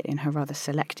 albeit in her rather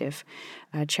selective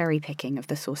cherry-picking of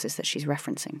the sources that she's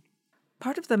referencing.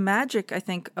 Part of the magic, I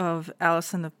think, of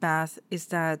Alison of Bath is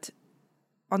that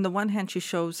on the one hand, she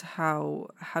shows how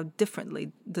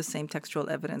differently the same textual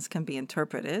evidence can be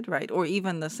interpreted, right? Or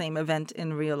even the same event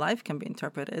in real life can be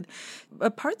interpreted.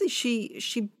 But partly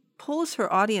she pulls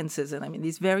her audiences in, I mean,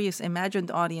 these various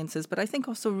imagined audiences, but I think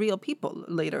also real people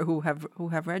later who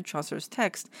have read Chaucer's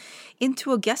text,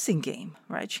 into a guessing game,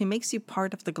 right? She makes you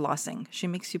part of the glossing. She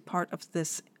makes you part of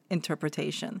this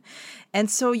interpretation. And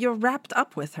so you're wrapped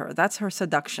up with her. That's her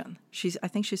seduction. I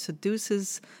think she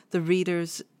seduces the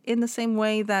readers in the same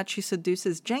way that she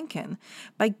seduces Janken,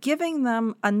 by giving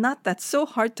them a nut that's so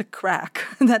hard to crack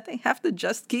that they have to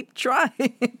just keep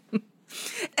trying.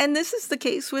 And this is the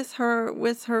case with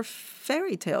her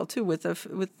fairy tale too, with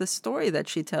the story that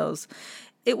she tells.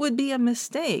 It would be a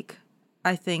mistake,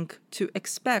 I think, to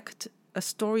expect a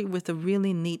story with a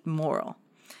really neat moral.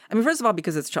 I mean, first of all,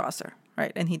 because it's Chaucer,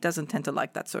 right? And he doesn't tend to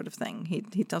like that sort of thing.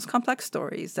 He tells complex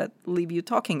stories that leave you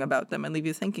talking about them and leave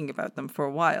you thinking about them for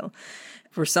a while.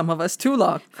 For some of us, too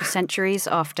long. For centuries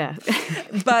after.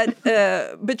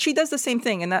 But she does the same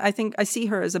thing. And I think I see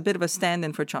her as a bit of a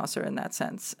stand-in for Chaucer in that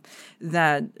sense,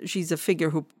 that she's a figure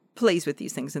who plays with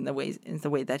these things in the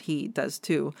way that he does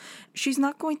too. She's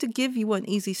not going to give you an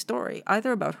easy story,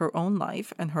 either about her own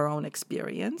life and her own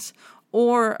experience,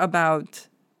 or about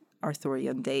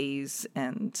Arthurian days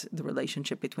and the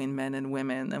relationship between men and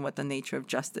women and what the nature of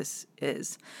justice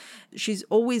is. She's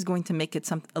always going to make it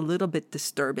a little bit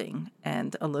disturbing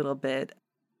and a little bit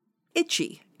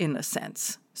itchy in a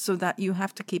sense, so that you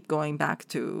have to keep going back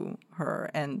to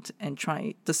her and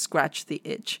try to scratch the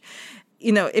itch.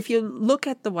 You know, if you look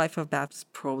at the Wife of Bath's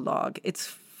prologue, it's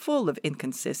full of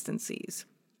inconsistencies.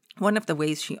 One of the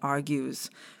ways she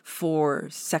argues for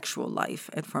sexual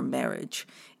life and for marriage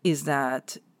is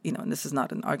that and this is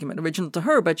not an argument original to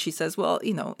her, but she says, well,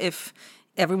 if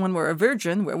everyone were a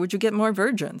virgin, where would you get more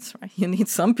virgins? Right? You need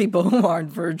some people who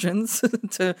aren't virgins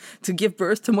to give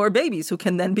birth to more babies who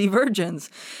can then be virgins.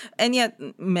 And yet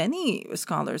many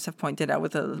scholars have pointed out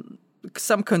with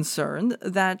some concern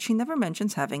that she never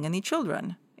mentions having any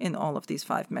children in all of these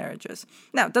 5 marriages.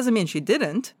 Now, it doesn't mean she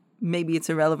didn't. Maybe it's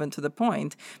irrelevant to the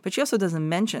point, but she also doesn't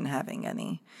mention having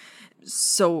any.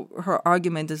 So her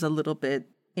argument is a little bit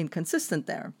inconsistent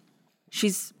there.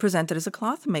 She's presented as a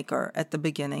cloth maker at the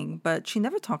beginning, but she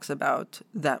never talks about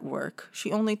that work.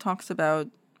 She only talks about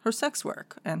her sex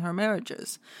work and her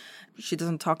marriages. She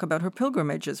doesn't talk about her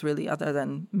pilgrimages, really, other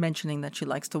than mentioning that she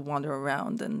likes to wander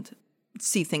around and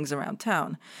see things around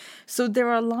town. So there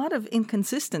are a lot of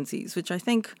inconsistencies, which I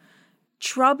think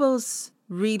troubles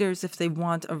readers if they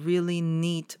want a really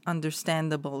neat,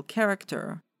 understandable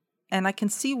character. And I can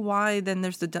see why then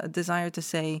there's the desire to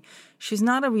say, she's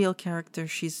not a real character,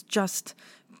 she's just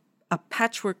a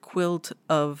patchwork quilt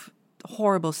of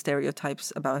horrible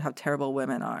stereotypes about how terrible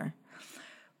women are.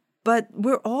 But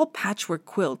we're all patchwork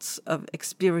quilts of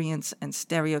experience and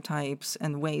stereotypes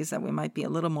and ways that we might be a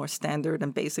little more standard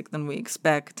and basic than we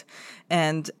expect,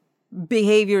 and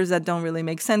behaviors that don't really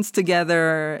make sense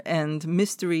together, and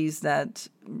mysteries that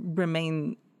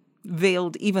remain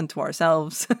veiled even to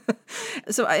ourselves.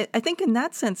 So I think in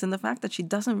that sense, in the fact that she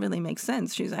doesn't really make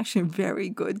sense, she's actually a very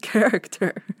good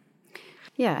character.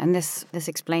 Yeah, and this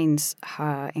explains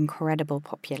her incredible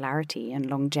popularity and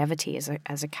longevity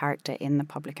as a character in the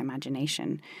public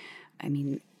imagination. I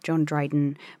mean, John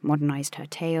Dryden modernized her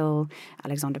tale,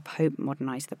 Alexander Pope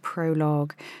modernized the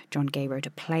prologue, John Gay wrote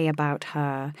a play about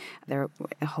her, there are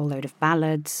a whole load of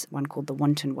ballads, one called The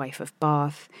Wanton Wife of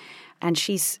Bath. And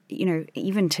she's,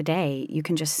 even today, you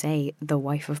can just say the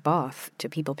wife of Bath to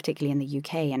people, particularly in the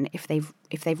UK. And if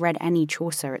they've read any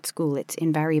Chaucer at school, it's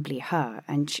invariably her.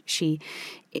 And she,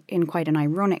 in quite an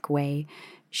ironic way,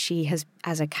 she has,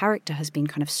 as a character, has been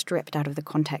kind of stripped out of the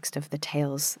context of the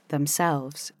tales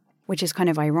themselves, which is kind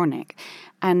of ironic.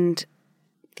 And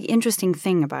the interesting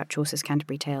thing about Chaucer's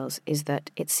Canterbury Tales is that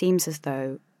it seems as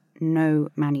though no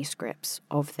manuscripts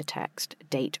of the text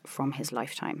date from his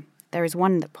lifetime. There is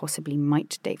one that possibly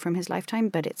might date from his lifetime,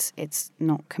 but it's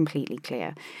not completely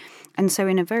clear. And so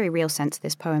in a very real sense,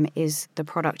 this poem is the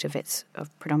product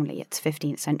of predominantly its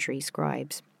 15th century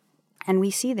scribes. And we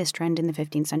see this trend in the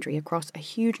 15th century across a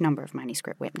huge number of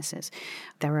manuscript witnesses.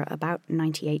 There are about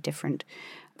 98 different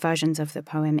versions of the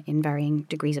poem in varying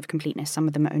degrees of completeness. Some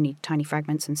of them are only tiny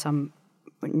fragments and some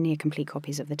near complete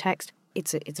copies of the text.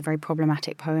 It's a very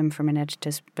problematic poem from an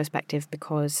editor's perspective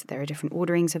because there are different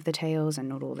orderings of the tales and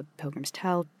not all the pilgrims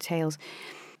tell tales.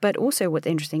 But also what's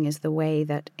interesting is the way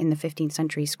that in the 15th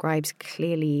century scribes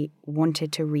clearly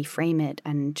wanted to reframe it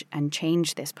and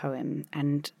change this poem.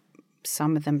 And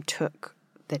some of them took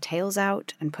the tales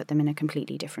out and put them in a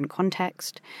completely different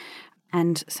context.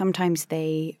 And sometimes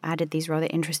they added these rather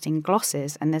interesting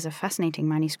glosses. And there's a fascinating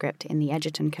manuscript in the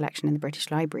Egerton collection in the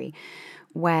British Library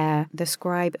where the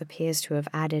scribe appears to have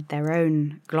added their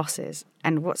own glosses.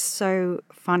 And what's so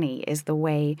funny is the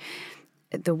way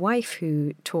the wife,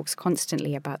 who talks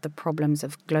constantly about the problems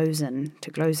of glosen,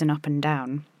 to glosen up and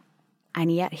down, and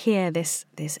yet here this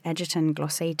Egerton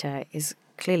glossator is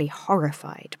clearly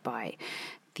horrified by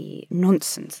the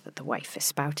nonsense that the wife is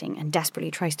spouting and desperately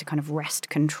tries to kind of wrest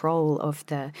control of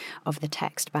the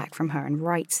text back from her and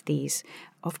writes these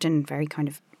often very kind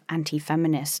of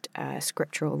anti-feminist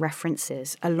scriptural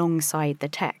references alongside the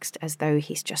text, as though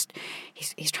he's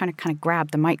trying to kind of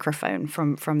grab the microphone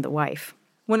from the wife.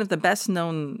 One of the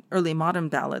best-known early modern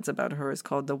ballads about her is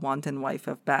called The Wanton Wife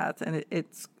of Bath, and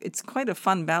it's quite a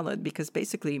fun ballad because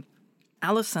basically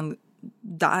Alison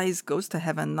dies, goes to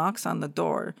heaven, knocks on the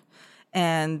door,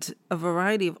 and a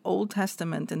variety of Old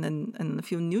Testament and a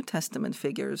few New Testament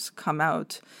figures come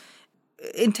out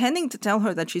intending to tell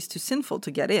her that she's too sinful to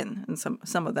get in, and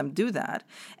some of them do that.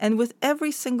 And with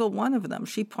every single one of them,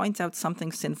 she points out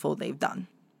something sinful they've done,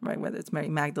 right? Whether it's Mary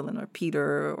Magdalene or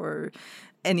Peter or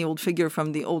any old figure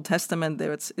from the Old Testament,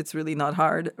 there it's really not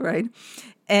hard, right?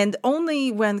 And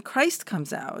only when Christ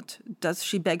comes out does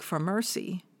she beg for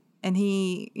mercy. And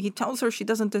he tells her she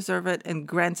doesn't deserve it and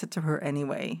grants it to her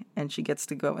anyway, and she gets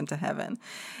to go into heaven.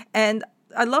 And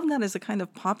I love that as a kind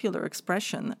of popular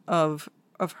expression of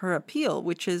her appeal,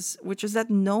 which is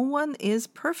that no one is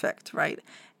perfect, right?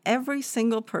 Every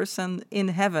single person in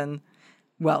heaven,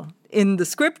 well, in the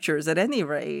scriptures at any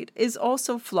rate, is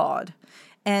also flawed.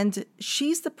 And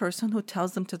she's the person who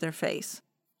tells them to their face,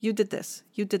 you did this,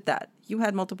 you did that, You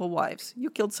had multiple wives. You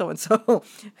killed so-and-so.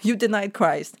 You denied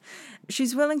Christ.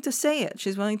 She's willing to say it.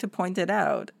 She's willing to point it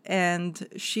out. And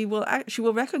she will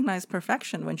recognize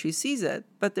perfection when she sees it.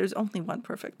 But there's only one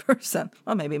perfect person.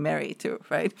 Well, maybe Mary too,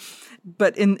 right?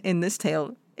 But in this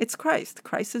tale, it's Christ.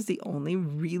 Christ is the only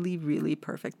really, really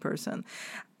perfect person.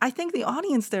 I think the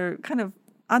audience there kind of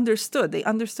understood. They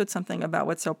understood something about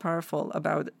what's so powerful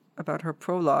about her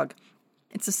prologue.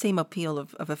 It's the same appeal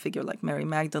of a figure like Mary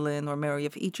Magdalene or Mary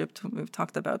of Egypt, whom we've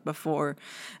talked about before.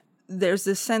 There's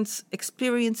this sense,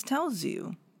 experience tells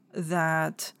you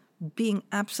that being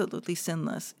absolutely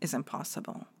sinless is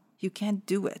impossible. You can't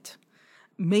do it.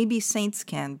 Maybe saints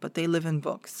can, but they live in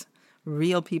books.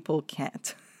 Real people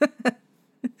can't.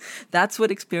 That's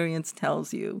what experience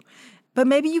tells you. But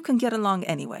maybe you can get along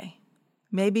anyway.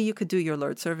 Maybe you could do your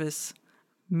Lord's service.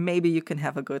 Maybe you can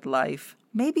have a good life.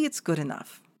 Maybe it's good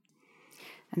enough.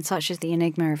 And such is the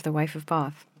enigma of the wife of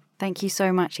Bath. Thank you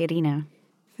so much, Irina.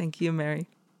 Thank you, Mary.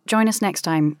 Join us next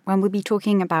time when we'll be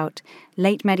talking about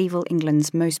late medieval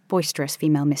England's most boisterous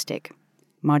female mystic,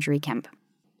 Margery Kempe.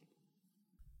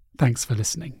 Thanks for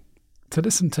listening. To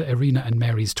listen to Irina and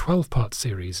Mary's 12-part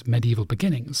series, Medieval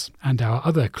Beginnings, and our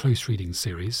other Close Readings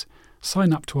series,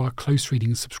 sign up to our Close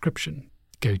Readings subscription.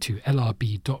 Go to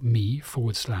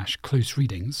lrb.me/close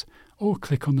readings or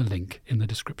click on the link in the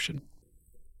description.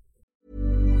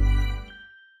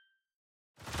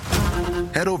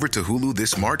 Head over to Hulu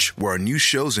this March, where our new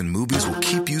shows and movies will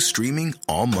keep you streaming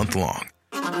all month long.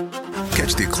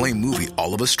 Catch the acclaimed movie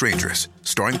All of Us Strangers,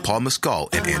 starring Paul Mescal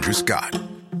and Andrew Scott.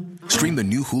 Stream the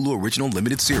new Hulu original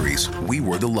limited series We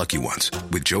Were the Lucky Ones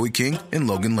with Joey King and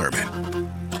Logan Lerman.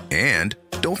 And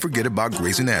don't forget about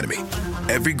Grey's Anatomy.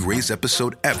 Every Grey's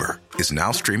episode ever is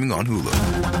now streaming on Hulu.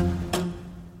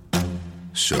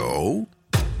 So,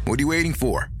 what are you waiting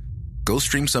for? Go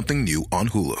stream something new on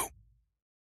Hulu.